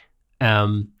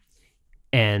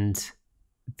 And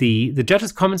the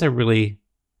judges' comments are really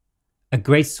a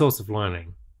great source of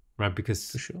learning, right? Because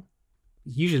for sure,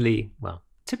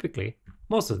 typically,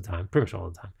 most of the time, pretty much all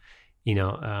the time,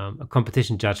 a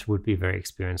competition judge would be a very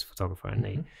experienced photographer,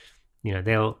 and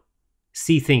they'll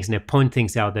see things and they point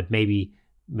things out that maybe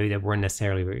that weren't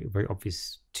necessarily very, very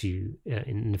obvious to you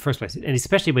in the first place. And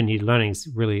especially when you're learning, it's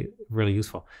really, really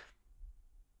useful.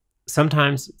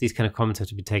 Sometimes these kind of comments have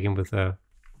to be taken with a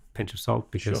pinch of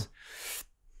salt because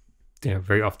they're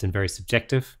very often very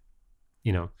subjective,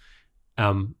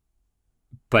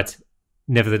 but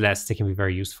nevertheless, they can be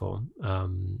very useful,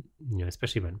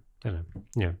 especially when, if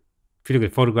you look at a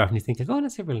photograph and you think, like, oh,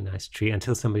 that's a really nice tree,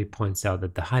 until somebody points out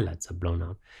that the highlights are blown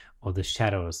out or the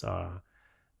shadows are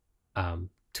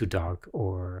too dark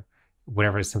or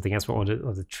whatever, is something else, or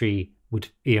the tree would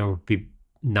be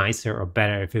nicer or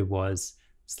better if it was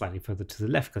slightly further to the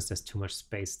left because there's too much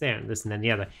space there, and this and then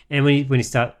the other. And when you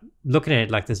start looking at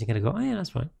it like this, you kind of go, oh yeah,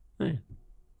 that's right, oh, yeah,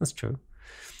 that's true.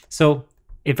 So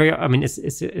it's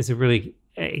a really,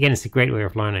 again, it's a great way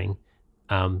of learning,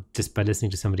 just by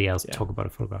listening to somebody else talk about a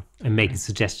photograph and making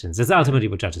suggestions. That's ultimately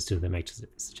what judges do. They make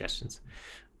suggestions.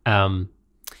 And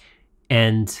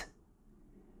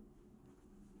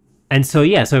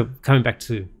so coming back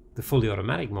to the fully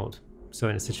automatic mode. So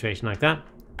in a situation like that,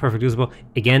 perfectly usable.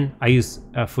 Again, I use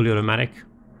fully automatic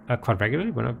quite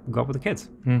regularly when I go out with the kids.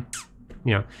 When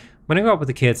I go out with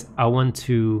the kids, I want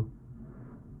to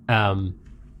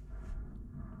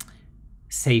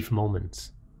save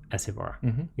moments, as it were,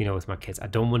 with my kids. I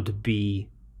don't want to be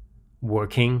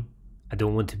working. I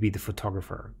don't want to be the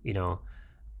photographer.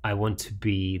 I want to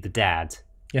be the dad.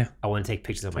 Yeah. I want to take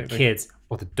pictures of my kids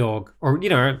or the dog, or,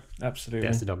 absolutely.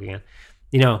 That's the dog again.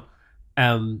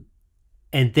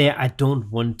 And there, I don't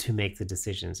want to make the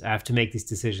decisions. I have to make these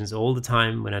decisions all the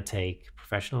time when I take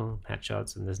professional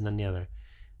headshots, and there's none the other.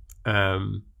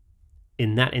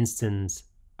 In that instance,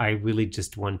 I really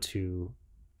just want to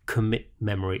commit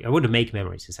memory. I want to make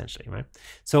memories, essentially, right?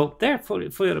 So they're fully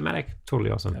automatic, totally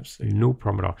awesome. Absolutely. No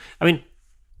problem at all. I mean,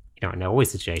 you know, and there are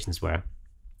always situations where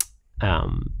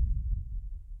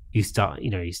you start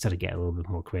to get a little bit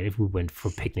more creative. We went for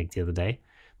a picnic the other day,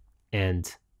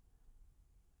 and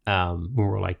we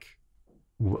were like,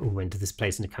 we went to this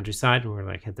place in the countryside, and we were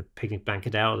like, had the picnic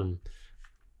blanket out and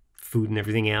food and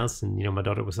everything else, and you know, my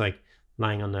daughter was like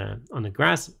lying on the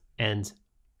grass, and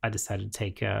I decided to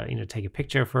take a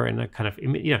picture of her, and I kind of,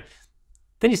 you know,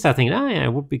 then you start thinking, oh yeah,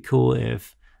 it would be cool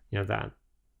if, you know, that,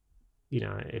 you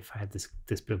know, if I had this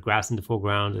bit of grass in the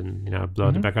foreground and, you know, blow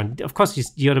in the background. Of course,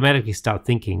 you automatically start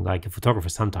thinking like a photographer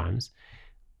sometimes,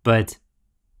 but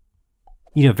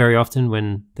you know, very often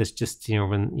when there's just, you know,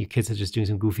 when your kids are just doing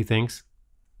some goofy things,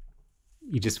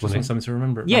 you just want something to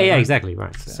remember. Yeah, exactly,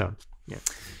 right. So yeah.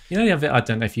 You know, the other, I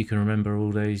don't know if you can remember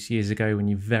all those years ago when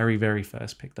you very, very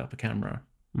first picked up a camera.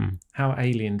 How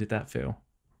alien did that feel?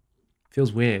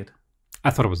 Feels weird.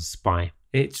 I thought it was a spy.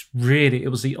 It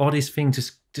was the oddest thing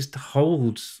just to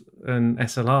hold an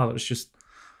SLR. It was just,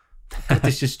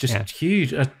 this is just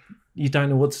huge. You don't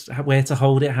know where to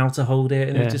hold it, how to hold it,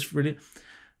 and it just really.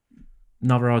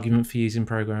 Another argument for using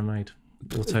program mode,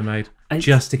 auto mode,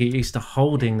 just to get used to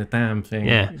holding the damn thing.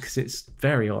 Yeah, because it's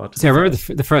very odd. So I remember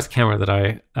the first camera that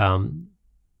I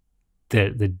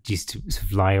that used to sort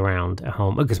of lie around at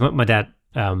home, because my dad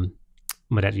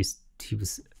he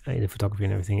was into photography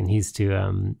and everything, and he used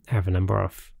to have a number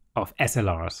of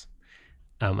SLRs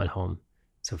at home,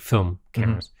 so film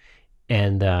cameras.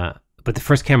 And but the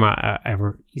first camera I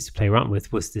ever used to play around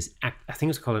with was this, I think it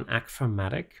was called an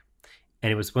Acromatic,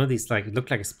 and it was one of these, like, it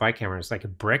looked like a spy camera. It's like a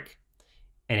brick,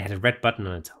 and it had a red button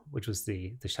on it, which was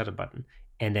the shutter button.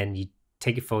 And then you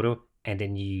take a photo, and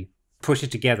then you push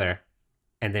it together,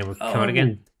 and then it would come out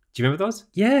again. Do you remember those?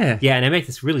 Yeah. Yeah, and they make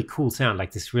this really cool sound,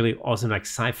 like this really awesome, like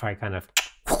sci-fi kind of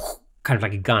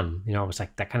like a gun, you know, it was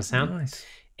like that kind of sound. Nice.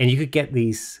 And you could get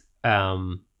these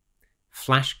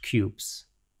flash cubes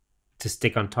to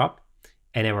stick on top,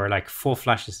 and there were like 4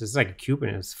 flashes. It's like a cube,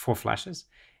 and it was 4 flashes,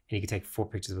 and you could take 4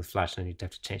 pictures with flash, and you'd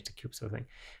have to change the cube, sort of thing.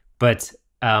 But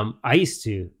I used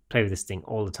to play with this thing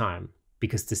all the time,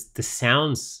 because the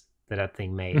sounds that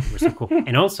thing made were so cool.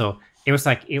 And also, it was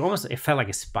like, it felt like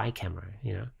a spy camera,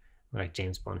 you know, like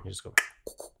James Bond. You just go.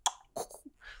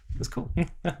 It was cool.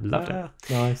 Loved it.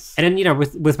 Nice. And then, you know,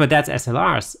 with my dad's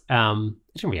SLRs, I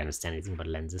didn't really understand anything about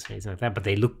lenses or anything like that, but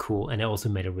they look cool, and they also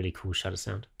made a really cool shutter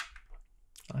sound.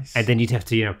 Nice. And then you'd have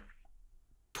to, you know,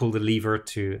 pull the lever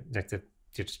to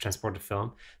transport the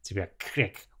film to be like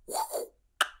click.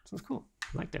 So it's cool.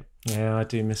 I liked it. Yeah, I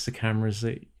do miss the cameras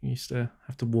that used to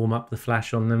have to warm up the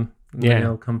flash on them. And then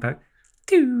they'll come back.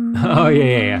 Oh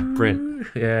yeah. Brilliant.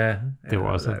 Yeah, they were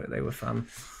awesome. They were fun.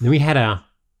 Then we had a.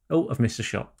 Oh, I've missed a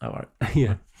shot. All right.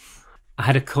 Yeah. I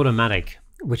had a Kodamatic,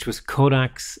 which was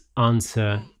Kodak's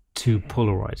answer to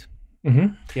Polaroid.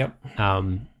 Yep.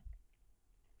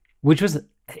 Which was,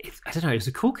 I don't know, it was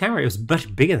a cool camera. It was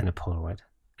much bigger than a Polaroid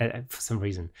for some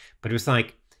reason. But it was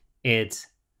like,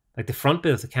 like the front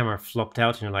bit of the camera flopped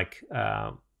out, you know, like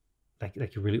a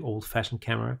really old-fashioned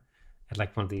camera. It had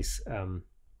like one of these, what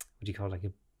do you call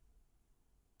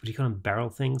them, barrel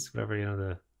things? Whatever, you know,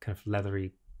 the kind of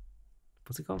leathery,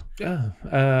 what's it called? Do you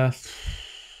know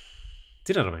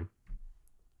what I mean?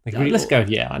 Like really let's go.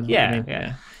 Yeah, I know what I mean.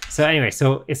 Yeah. So anyway,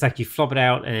 so it's like you flop it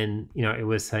out, and you know, it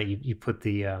was you put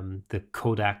the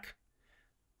Kodak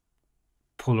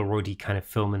Polaroid kind of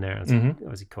film in there. It's like,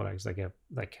 obviously Kodak is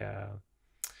like a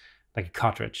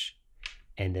cartridge,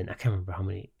 and then I can't remember how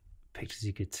many pictures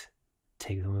you could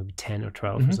take, maybe 10 or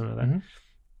 12 or something like that.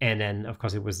 And then of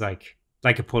course it was like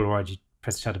a Polaroid. You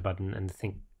press the shutter button, and the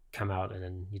thing come out, and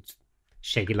then you'd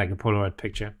shake it like a Polaroid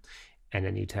picture, and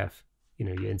then you'd have, you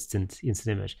know, your instant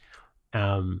image.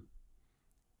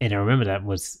 And I remember that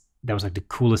was like the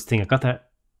coolest thing. I got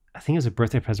that, I think it was a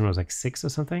birthday present when I was like 6 or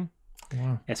something.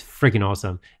 Wow. It's freaking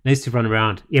awesome. And I used to run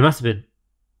around. It must have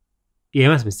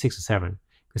been 6 or 7.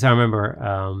 Because I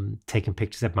remember taking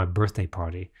pictures at my birthday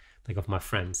party, like of my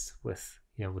friends with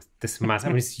this massive, I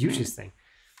mean, it's the hugest thing.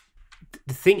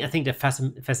 The thing I think that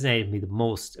fascinated me the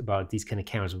most about these kind of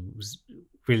cameras was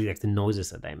really like the noises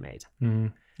that they made.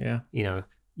 Yeah. You know,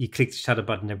 you click the shutter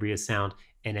button, there'd be a sound,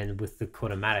 and then with the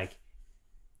Kodamatic,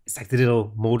 it's like the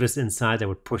little motors inside that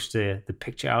would push the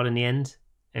picture out in the end,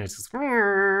 and it's just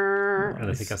and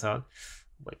the thing goes out.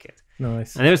 Wicked.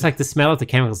 Nice. And there was like the smell of the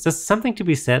chemicals. There's something to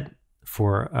be said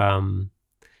for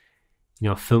you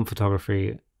know, film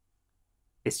photography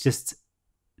it's just,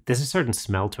 there's a certain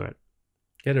smell to it.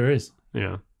 Yeah, there is. You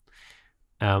know,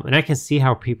 and I can see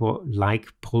how people like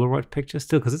Polaroid pictures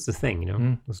still, because it's a thing. You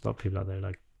know, there's a lot of people out there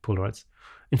like Polaroids.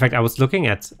 In fact, I was looking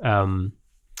at the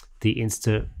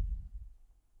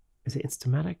is it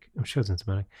Instamatic? I'm sure it's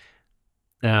Instamatic.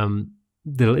 The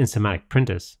little Instamatic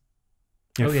printers.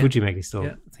 You know, Fuji make these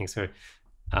little things. So,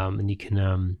 and you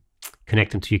can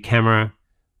connect them to your camera,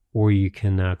 or you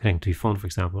can connect them to your phone, for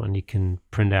example, and you can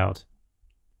print out,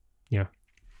 you know,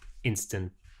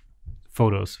 instant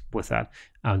photos with that.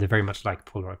 They're very much like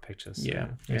Polaroid pictures.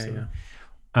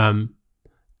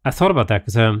 I thought about that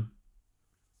because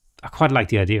I quite like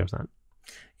the idea of that.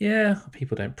 Yeah,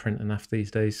 people don't print enough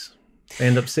these days. They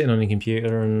end up sitting on your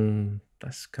computer, and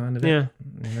that's kind of it. You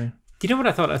know? Do you know what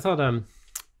I thought? I thought, and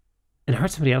I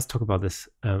heard somebody else talk about this,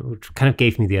 which kind of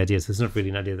gave me the idea. So it's not really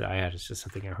an idea that I had; it's just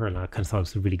something I heard, and I kind of thought it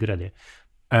was a really good idea.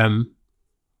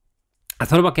 I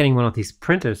thought about getting one of these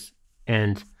printers,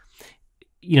 and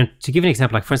you know, to give an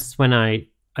example, like for instance, when I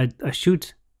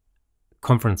shoot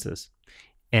conferences,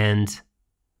 and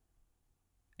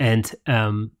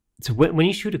so when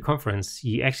you shoot a conference,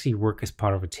 you actually work as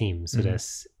part of a team. So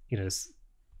there's, you know,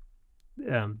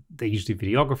 they're usually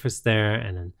videographers there,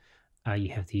 and then you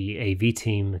have the AV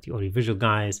team, the audiovisual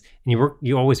guys, and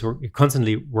you're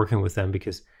constantly working with them,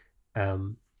 because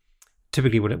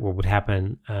typically what would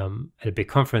happen at a big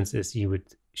conference is you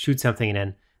would shoot something, and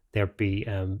then there'd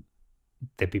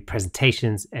be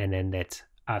presentations, and then they'd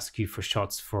ask you for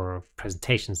shots for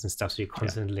presentations and stuff. So you're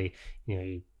constantly, you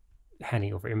know,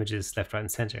 handing over images left, right,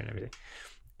 and center, and everything.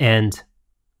 And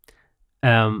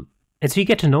so you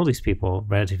get to know these people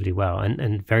relatively well,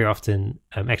 and very often,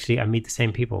 actually, I meet the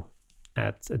same people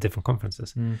at different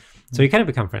conferences. So you kind of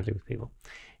become friendly with people.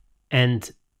 And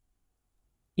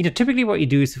you know, typically what you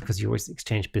do is, because you always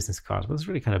exchange business cards, but it's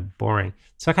really kind of boring.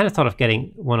 So I kind of thought of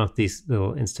getting one of these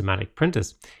little Instamatic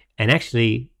printers, and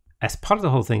actually, as part of the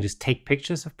whole thing, just take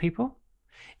pictures of people,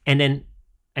 and then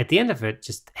at the end of it,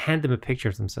 just hand them a picture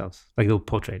of themselves, like a little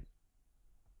portrait.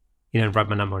 You know, and write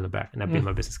my number on the back, and that'd be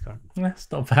my business card.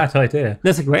 That's not a bad idea.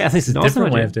 That's a great. I think it's an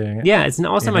awesome way of doing it. Yeah, it's an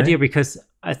awesome idea, because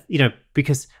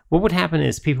because what would happen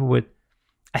is people would,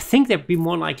 I think they'd be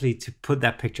more likely to put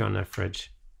that picture on their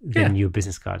fridge than your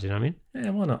business card. You know what I mean? Yeah,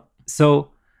 why not?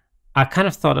 So I kind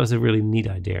of thought it was a really neat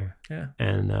idea. Yeah.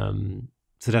 And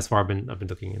so that's why I've been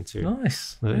looking into.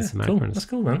 Nice. Cool. That's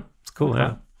cool, man. It's cool.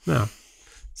 Yeah. Yeah.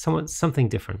 Something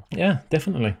different. Yeah,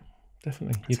 definitely.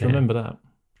 You can remember that.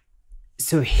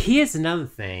 So here's another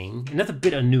thing, another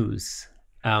bit of news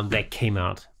that came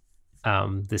out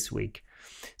this week.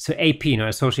 So AP, you know,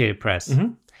 Associated Press,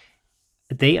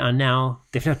 they've now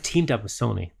teamed up with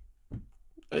Sony.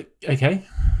 Okay.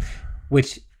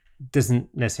 Which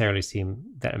doesn't necessarily seem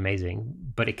that amazing,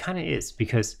 but it kind of is,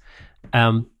 because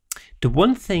the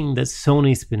one thing that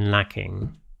Sony's been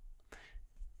lacking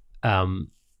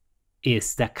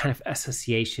is that kind of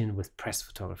association with press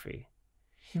photography.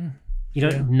 You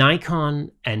know,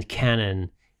 Nikon and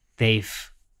Canon,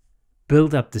 they've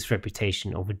built up this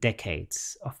reputation over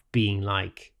decades of being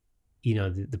like, you know,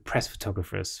 the press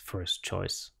photographer's first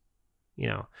choice. You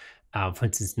know, for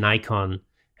instance, Nikon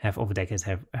have over decades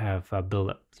have built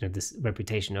up, you know, this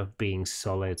reputation of being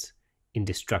solid,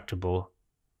 indestructible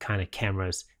kind of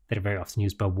cameras that are very often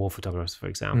used by war photographers, for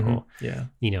example.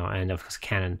 You know, and of course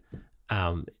Canon,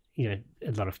 you know,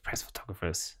 a lot of press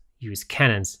photographers use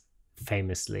Canons.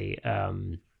 Famously,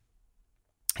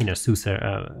 you know,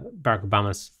 Sousa, Barack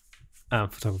Obama's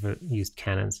photographer used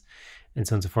Canons, and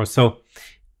so on and so forth. So,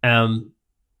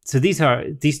 so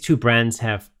these two brands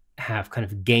have kind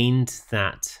of gained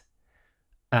that,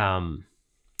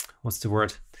 what's the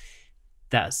word?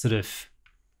 That sort of,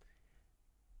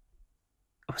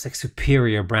 it was like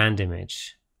superior brand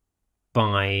image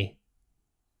by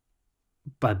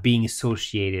being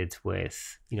associated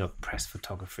with, you know, press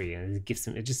photography, and it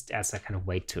just adds that kind of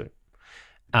weight to it.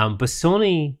 But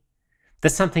Sony,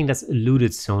 that's something that's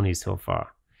eluded Sony so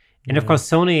far. And of course,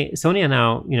 Sony are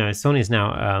now, you know, Sony is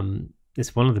now,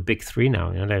 it's one of the big three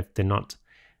now. You know, they're not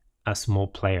a small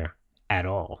player at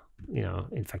all. You know,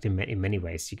 in fact, in many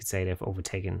ways, you could say they've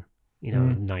overtaken, you know,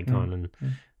 Nikon,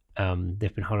 and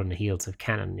they've been hot on the heels of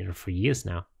Canon, you know, for years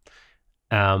now.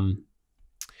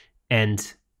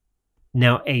 And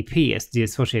now AP, as the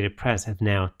Associated Press, have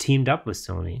now teamed up with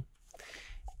Sony,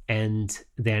 and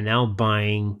they're now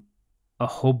buying a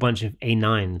whole bunch of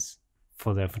A9s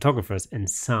for their photographers and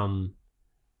some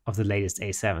of the latest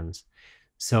A7s.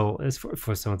 So it's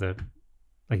for some of the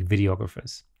like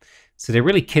videographers. So they're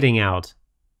really kitting out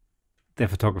their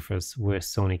photographers with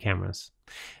Sony cameras.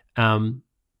 And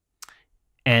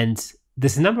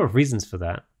there's a number of reasons for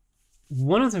that.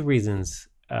 One of the reasons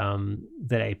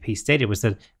that AP stated was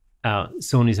that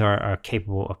Sonys are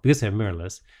capable of, because they're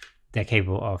mirrorless, they're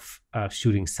capable of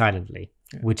shooting silently,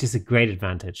 which is a great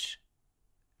advantage,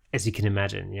 as you can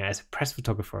imagine. As a press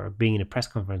photographer, being in a press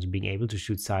conference and being able to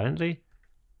shoot silently,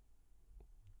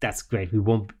 that's great. We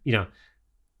won't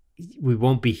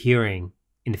be hearing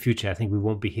in the future. I think we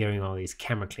won't be hearing all these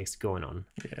camera clicks going on,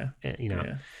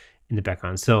 in the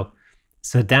background. So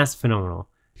that's phenomenal.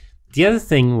 The other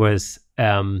thing was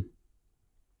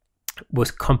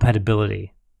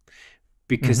compatibility,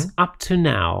 because up to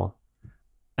now,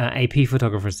 AP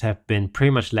photographers have been pretty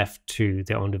much left to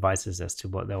their own devices as to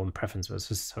what their own preference was.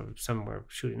 So some were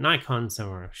shooting Nikon, some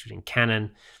were shooting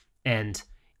Canon, and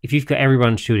if you've got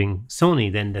everyone shooting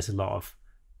Sony, then there's a lot of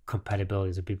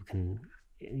compatibility, so people can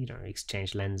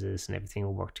exchange lenses and everything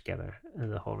will work together,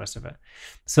 and the whole rest of it.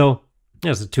 So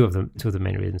those are two of the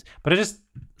main reasons. But I just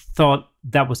thought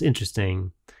that was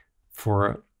interesting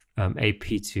for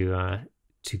AP to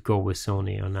go with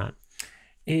Sony on that.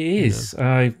 It is.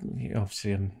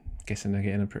 Obviously, I'm guessing they're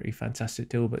getting a pretty fantastic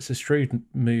deal, but it's a shrewd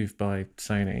move by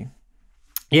Sony.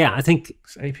 Yeah, I think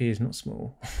AP is not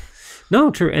small.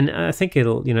 No, true, and I think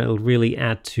it'll really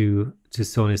add to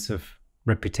Sony's sort of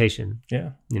reputation.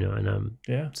 Yeah, and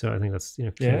So I think that's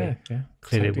clearly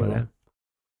exactly well.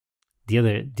 The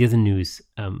other news,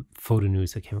 photo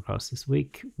news I came across this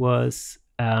week was,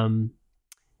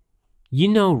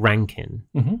 Rankin,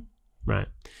 right?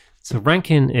 So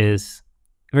Rankin is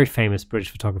a very famous British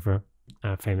photographer,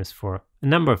 famous for a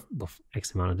number of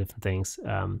X amount of different things.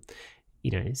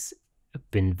 He's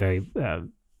been very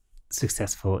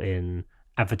successful in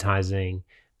advertising,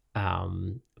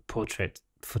 portrait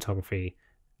photography.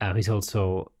 He's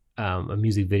also a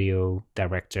music video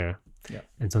director,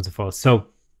 and so on and so forth. So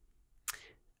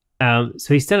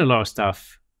he's done a lot of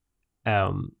stuff,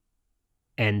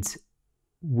 and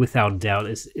without doubt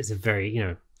is a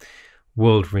very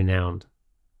world-renowned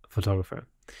photographer.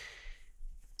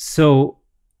 So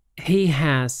he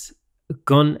has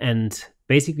gone and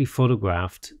basically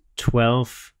photographed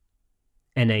 12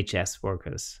 NHS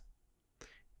workers,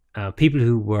 people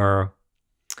who were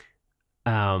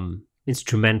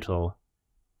instrumental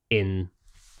in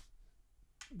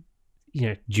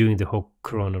during the whole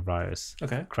coronavirus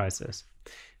crisis.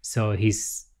 So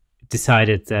he's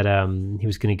decided that he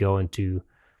was going to go into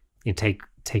take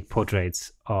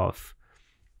portraits of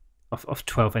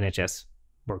 12 NHS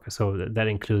workers. So that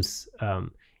includes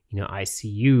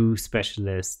ICU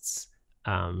specialists,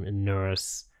 a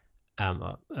nurse,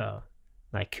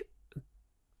 like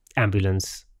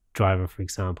ambulance driver, for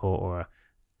example, or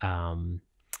a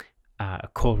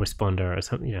call responder or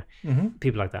something,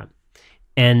 people like that.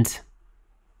 And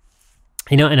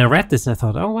and I read this and I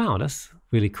thought, oh wow, that's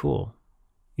really cool.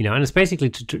 And it's basically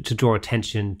to draw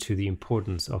attention to the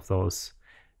importance of those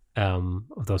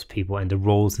people and the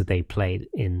roles that they played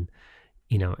in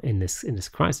this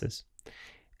crisis.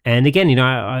 And again,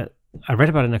 I read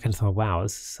about it and I kind of thought, wow,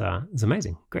 this is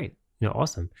amazing, great,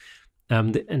 awesome.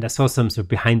 And I saw some sort of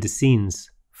behind the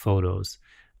scenes photos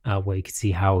where you could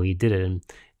see how he did it. And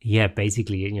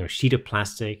basically, a sheet of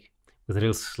plastic with a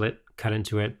little slit cut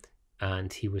into it,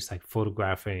 and he was like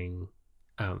photographing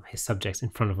his subjects in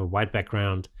front of a white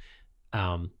background,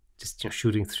 just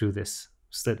shooting through this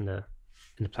slit in the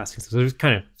plastic. So it was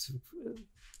kind of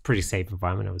pretty safe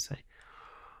environment, I would say.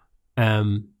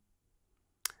 And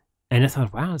I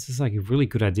thought, wow, this is like a really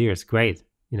good idea. It's great,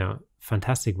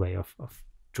 fantastic way of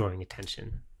drawing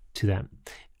attention to that.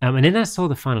 And then I saw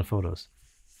the final photos.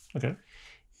 Okay.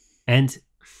 And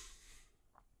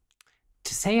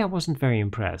to say I wasn't very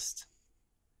impressed.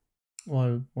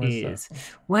 Why is that?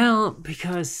 Well,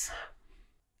 because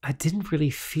I didn't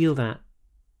really feel that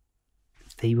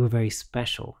they were very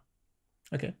special.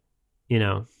 Okay.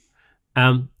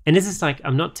 And this is like,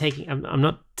 I'm not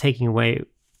taking away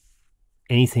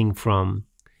anything from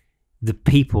the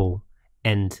people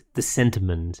and the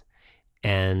sentiment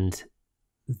and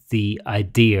the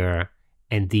idea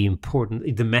and the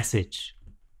message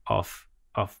of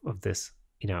this.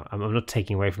 I'm not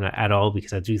taking away from that at all,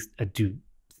 because I do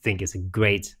think it's a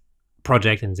great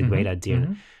project and it's a great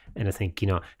idea. And I think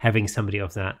having somebody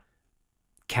of that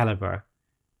caliber,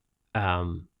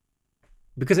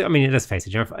 because let's face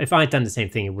it, if I had done the same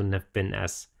thing, it wouldn't have been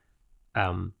as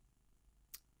it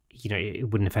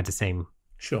wouldn't have had the same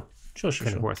sure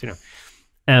kind of worth.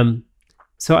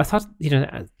 So I thought,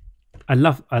 I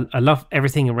love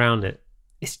everything around it.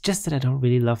 It's just that I don't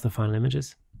really love the final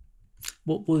images.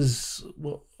 What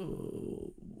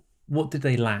did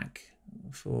they lack,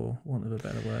 for want of a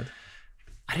better word?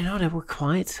 I don't know. They were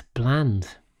quite bland.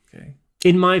 Okay.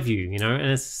 In my view,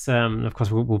 and it's of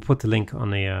course we'll put the link on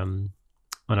the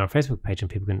on our Facebook page,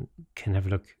 and people can have a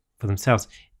look for themselves.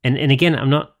 And again, I'm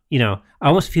not, you know, I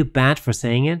almost feel bad for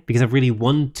saying it because I really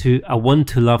want to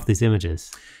love these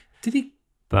images. Did he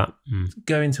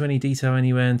go into any detail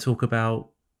anywhere and talk about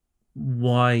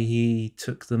why he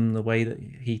took them the way that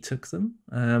he took them?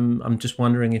 I'm just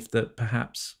wondering if that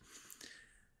perhaps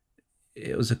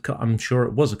it was I'm sure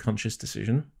it was a conscious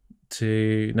decision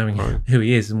to knowing who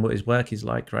he is and what his work is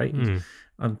like, right?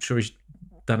 I'm sure he's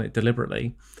done it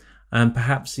deliberately. And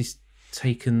perhaps he's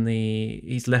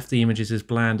left the images as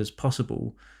bland as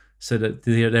possible so that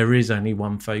there is only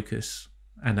one focus,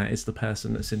 and that is the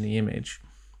person that's in the image.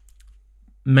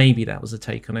 Maybe that was a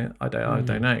take on it. I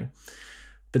don't know.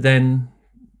 But then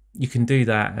you can do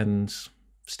that and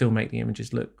still make the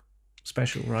images look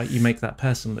special, right? You make that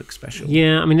person look special.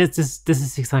 Yeah, I mean, this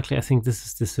is exactly, I think this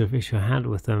is the sort of issue I had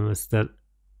with them, is that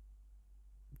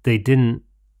the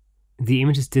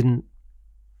images didn't,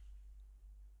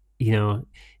 you know,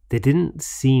 they didn't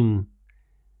seem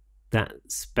that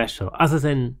special other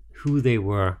than who they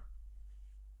were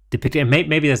depicting. And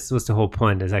maybe that was the whole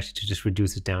point, is actually to just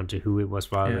reduce it down to who it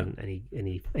was rather than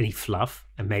any fluff.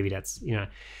 And maybe that's, you know,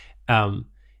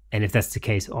 and if that's the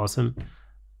case, awesome.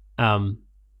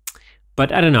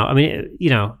 But I don't know. I mean, you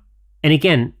know, and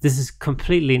again, this is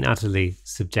completely and utterly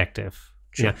subjective.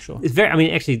 Sure. It's very, I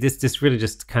mean, actually, this really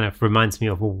just kind of reminds me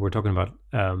of what we were talking about,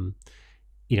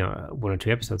 you know, 1 or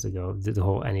 2 episodes ago, the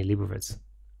whole Annie Leibovitz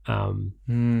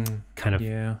kind of,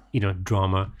 you know,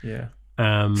 drama. Yeah.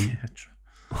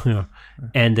 Yeah.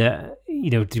 And, you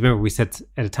know, do you remember we said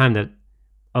at a time that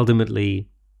ultimately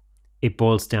it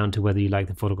boils down to whether you like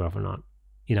the photograph or not,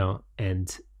 you know,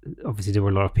 and obviously there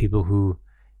were a lot of people who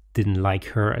didn't like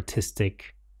her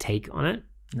artistic take on it.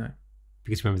 No.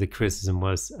 Because remember, the criticism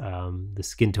was the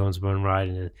skin tones weren't right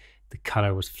and the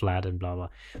color was flat and blah, blah.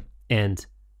 And,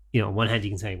 you know, on one hand you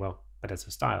can say, well, but that's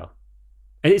her style.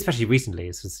 And especially recently,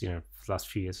 it's just, you know, for the last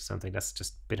few years or something, that's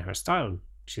just been her style.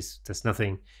 There's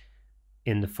nothing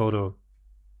in the photo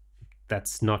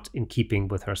that's not in keeping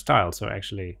with her style. So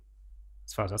actually,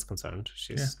 as far as that's concerned,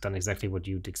 she's done exactly what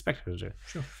you'd expect her to do.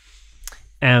 Sure.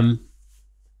 And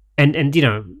you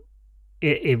know,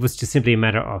 it was just simply a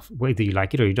matter of whether you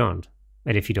like it or you don't.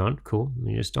 And if you don't, cool,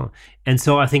 you just don't. And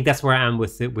so I think that's where I am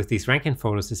with these Rankin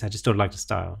photos, is I just don't like the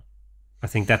style. I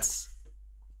think that's,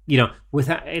 you know, with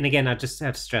that, and again, I just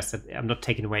have to stress that I'm not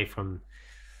taking away from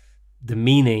the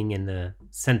meaning and the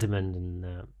sentiment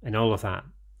and all of that.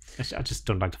 I just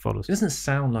don't like the photos. It doesn't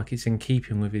sound like it's in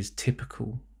keeping with his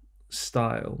typical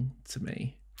style to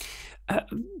me.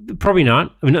 Probably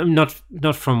not. I mean,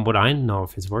 not from what I know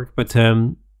of his work, but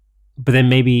then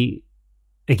maybe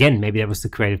that was the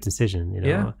creative decision. You know?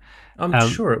 Yeah, I'm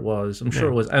sure it was. I'm sure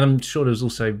it was, and I'm sure there was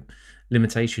also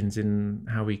limitations in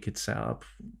how he could set up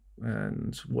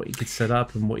and what you could set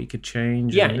up and what you could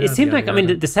change. Yeah, it seemed like, I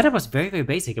mean, the setup was very, very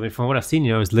basic. I mean, from what I've seen,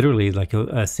 you know, it was literally like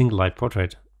a single light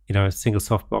portrait, you know, a single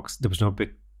softbox. There was no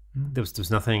big, there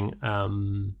was nothing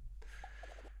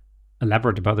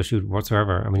elaborate about the shoot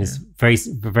whatsoever. I mean, it's very,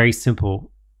 very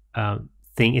simple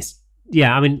thing.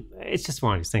 I mean, it's just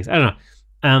one of these things. I don't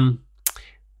know.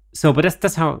 So, but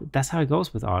that's how it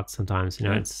goes with art sometimes, you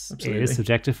know. It is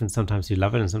subjective, and sometimes you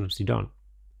love it and sometimes you don't.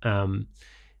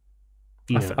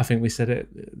 I think we said it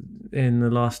in the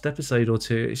last episode or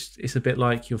two. It's a bit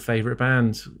like your favorite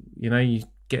band. You know, you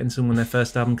get into them when their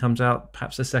first album comes out,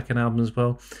 perhaps their second album as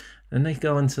well, and they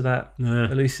go into that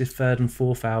elusive third and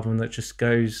fourth album that just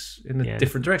goes in a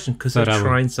different direction because they're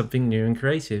trying something new and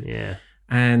creative. Yeah,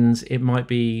 and it might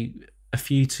be a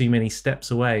few too many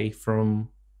steps away from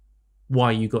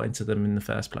why you got into them in the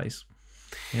first place.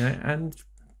 You know, and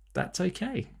that's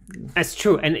okay. That's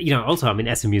true. And, you know, also, I mean,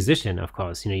 as a musician, of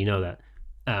course, you know that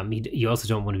you also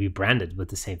don't want to be branded with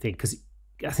the same thing, because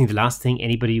I think the last thing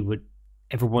anybody would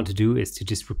ever want to do is to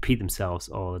just repeat themselves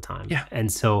all the time. Yeah. And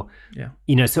so,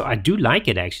 you know, so I do like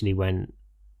it actually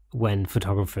when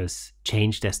photographers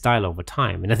change their style over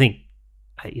time. And I think,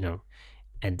 you know,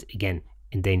 and again,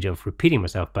 in danger of repeating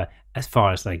myself, but as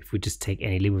far as like, if we just take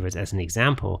Annie Leibovitz as an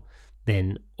example,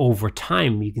 then over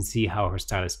time you can see how her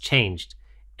style has changed.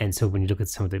 And so when you look at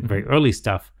some of the very early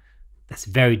stuff, that's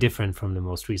very different from the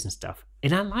most recent stuff.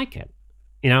 And I like it,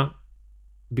 you know,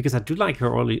 because I do like her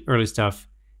early stuff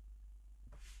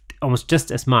almost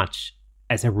just as much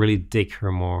as I really dig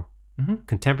her more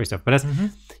contemporary stuff. But that's,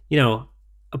 you know,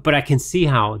 but I can see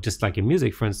how, just like in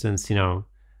music, for instance, you know,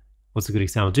 what's a good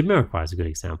example? Jamiroquai is a good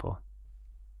example.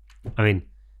 I mean,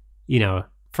 you know,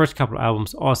 first couple of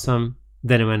albums, awesome.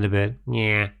 Then it went a bit,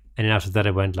 and then after that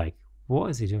it went like,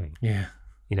 what is he doing? Yeah.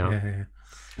 You know? Yeah.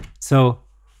 So,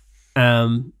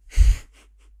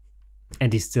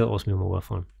 And he still owes me a mobile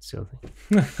phone. Still.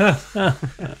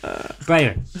 But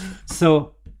anyway,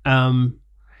 so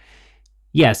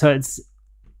yeah, so it's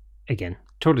again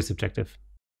totally subjective.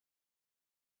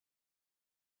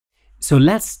 So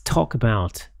let's talk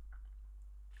about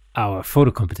our photo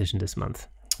competition this month,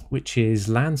 which is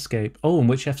landscape. Oh, and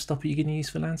which f-stop are you going to use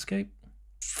for landscape?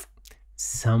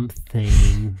 Something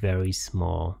very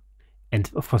small,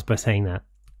 and of course, by saying that,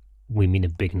 we mean a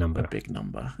big number. A big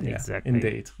number, yeah, exactly.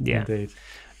 Indeed, yeah, indeed,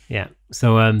 yeah.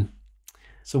 So,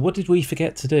 so what did we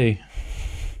forget to do?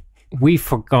 We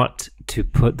forgot to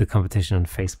put the competition on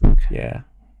Facebook. Yeah,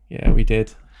 we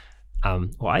did.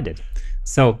 Well, I did.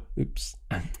 So, oops.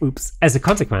 As a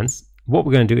consequence, what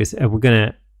we're going to do is we're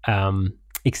going to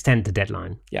extend the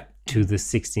deadline. Yeah. To the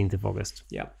 16th of August.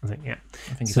 Yeah, I think. Yeah.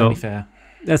 I think it's only fair.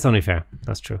 That's only fair.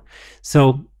 That's true.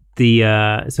 So the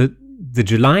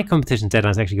July competition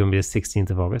deadline is actually going to be the 16th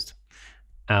of August.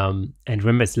 And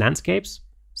remember, it's landscapes.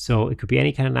 So it could be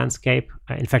any kind of landscape.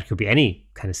 In fact, it could be any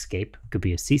kind of scape. It could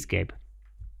be a seascape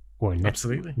or a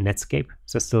netscape.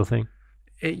 Is that still a thing?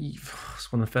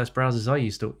 It's one of the first browsers I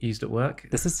used at work.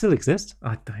 Does it still exist?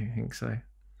 I don't think so.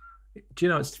 Do you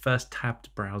know it's the first tabbed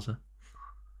browser?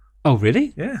 Oh,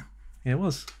 really? Yeah, it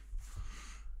was.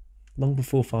 Long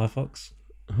before Firefox.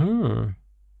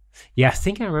 Yeah, I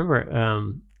think I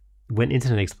remember when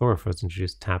Internet Explorer first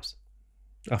introduced tabs.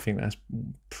 I think that's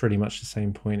pretty much the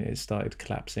same point it started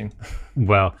collapsing.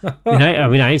 Well, I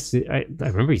remember I used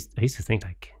to think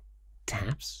like,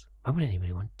 tabs? Why would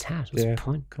anybody want tabs? What's the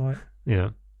point? Quite. You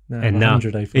know. No, and now,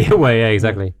 yeah, well, yeah,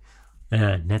 exactly.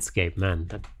 Netscape, man,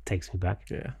 that takes me back.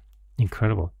 Yeah.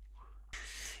 Incredible.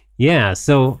 Yeah,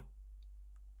 so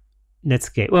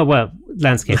Netscape. Well,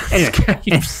 landscape. Anyway,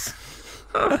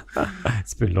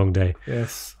 it's been a long day.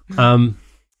 Yes.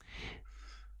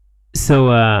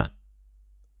 So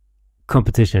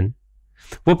competition.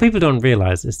 What people don't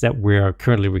realize is that we are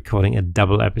currently recording a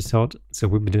double episode. So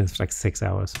we've been doing this for like 6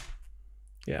 hours.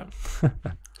 Yeah.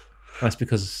 That's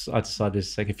because I decided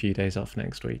to take a few days off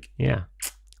next week. Yeah.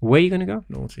 Where are you going to go?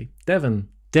 Naughty. Devon.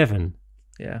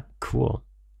 Yeah. Cool.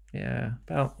 Yeah.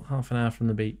 About half an hour from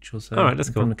the beach or so. All right, that's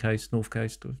cool. From the coast, north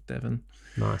coast of Devon.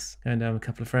 Nice. Going down with a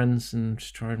couple of friends and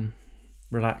just try and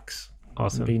relax.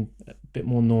 Awesome. Been a bit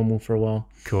more normal for a while.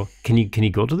 Cool. Can you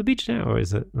go to the beach now, or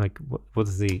is it like what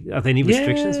is the? Are there any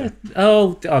restrictions? Yeah.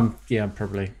 Oh, yeah,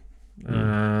 probably. I've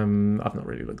not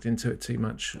really looked into it too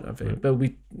much of it, but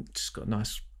we just got a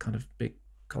nice kind of big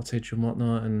cottage and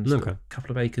whatnot, and got a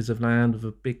couple of acres of land with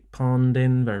a big pond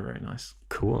in. Very, very nice.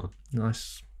 Cool.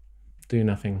 Nice. Do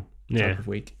nothing type of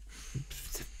week.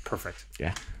 Perfect.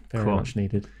 Yeah. Very much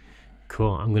needed.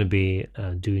 Cool. I'm going to be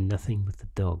doing nothing with the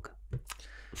dog.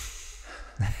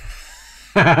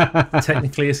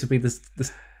 Technically, this would be the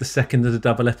second of the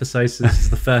double episode, so this is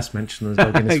the first mention of the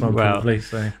dog in this one, probably.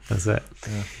 So that's it.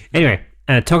 Yeah. Anyway,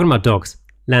 talking about dogs,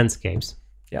 landscapes.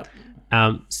 Yeah.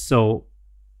 So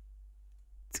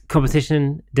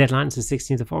competition deadline is the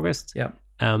 16th of August. Yeah.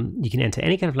 You can enter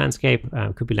any kind of landscape.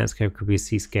 Could be landscape, could be a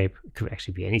seascape, could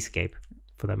actually be any scape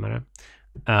for that matter.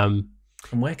 And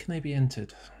where can they be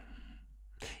entered?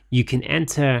 You can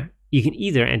either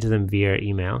enter them via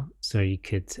email, so you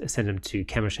could send them to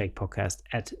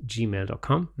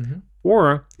camerashakepodcast@gmail.com,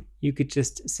 or you could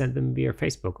just send them via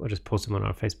Facebook, or just post them on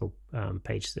our Facebook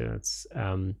page. So it's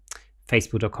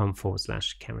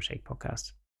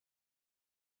facebook.com/camerashakepodcast.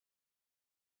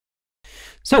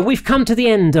 So we've come to the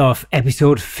end of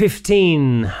episode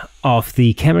 15 of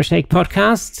the Camera Shake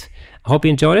podcast. I hope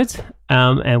you enjoyed it,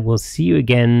 and we'll see you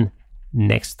again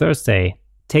next Thursday.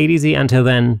 Take it easy until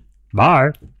then.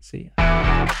 Bye. See ya.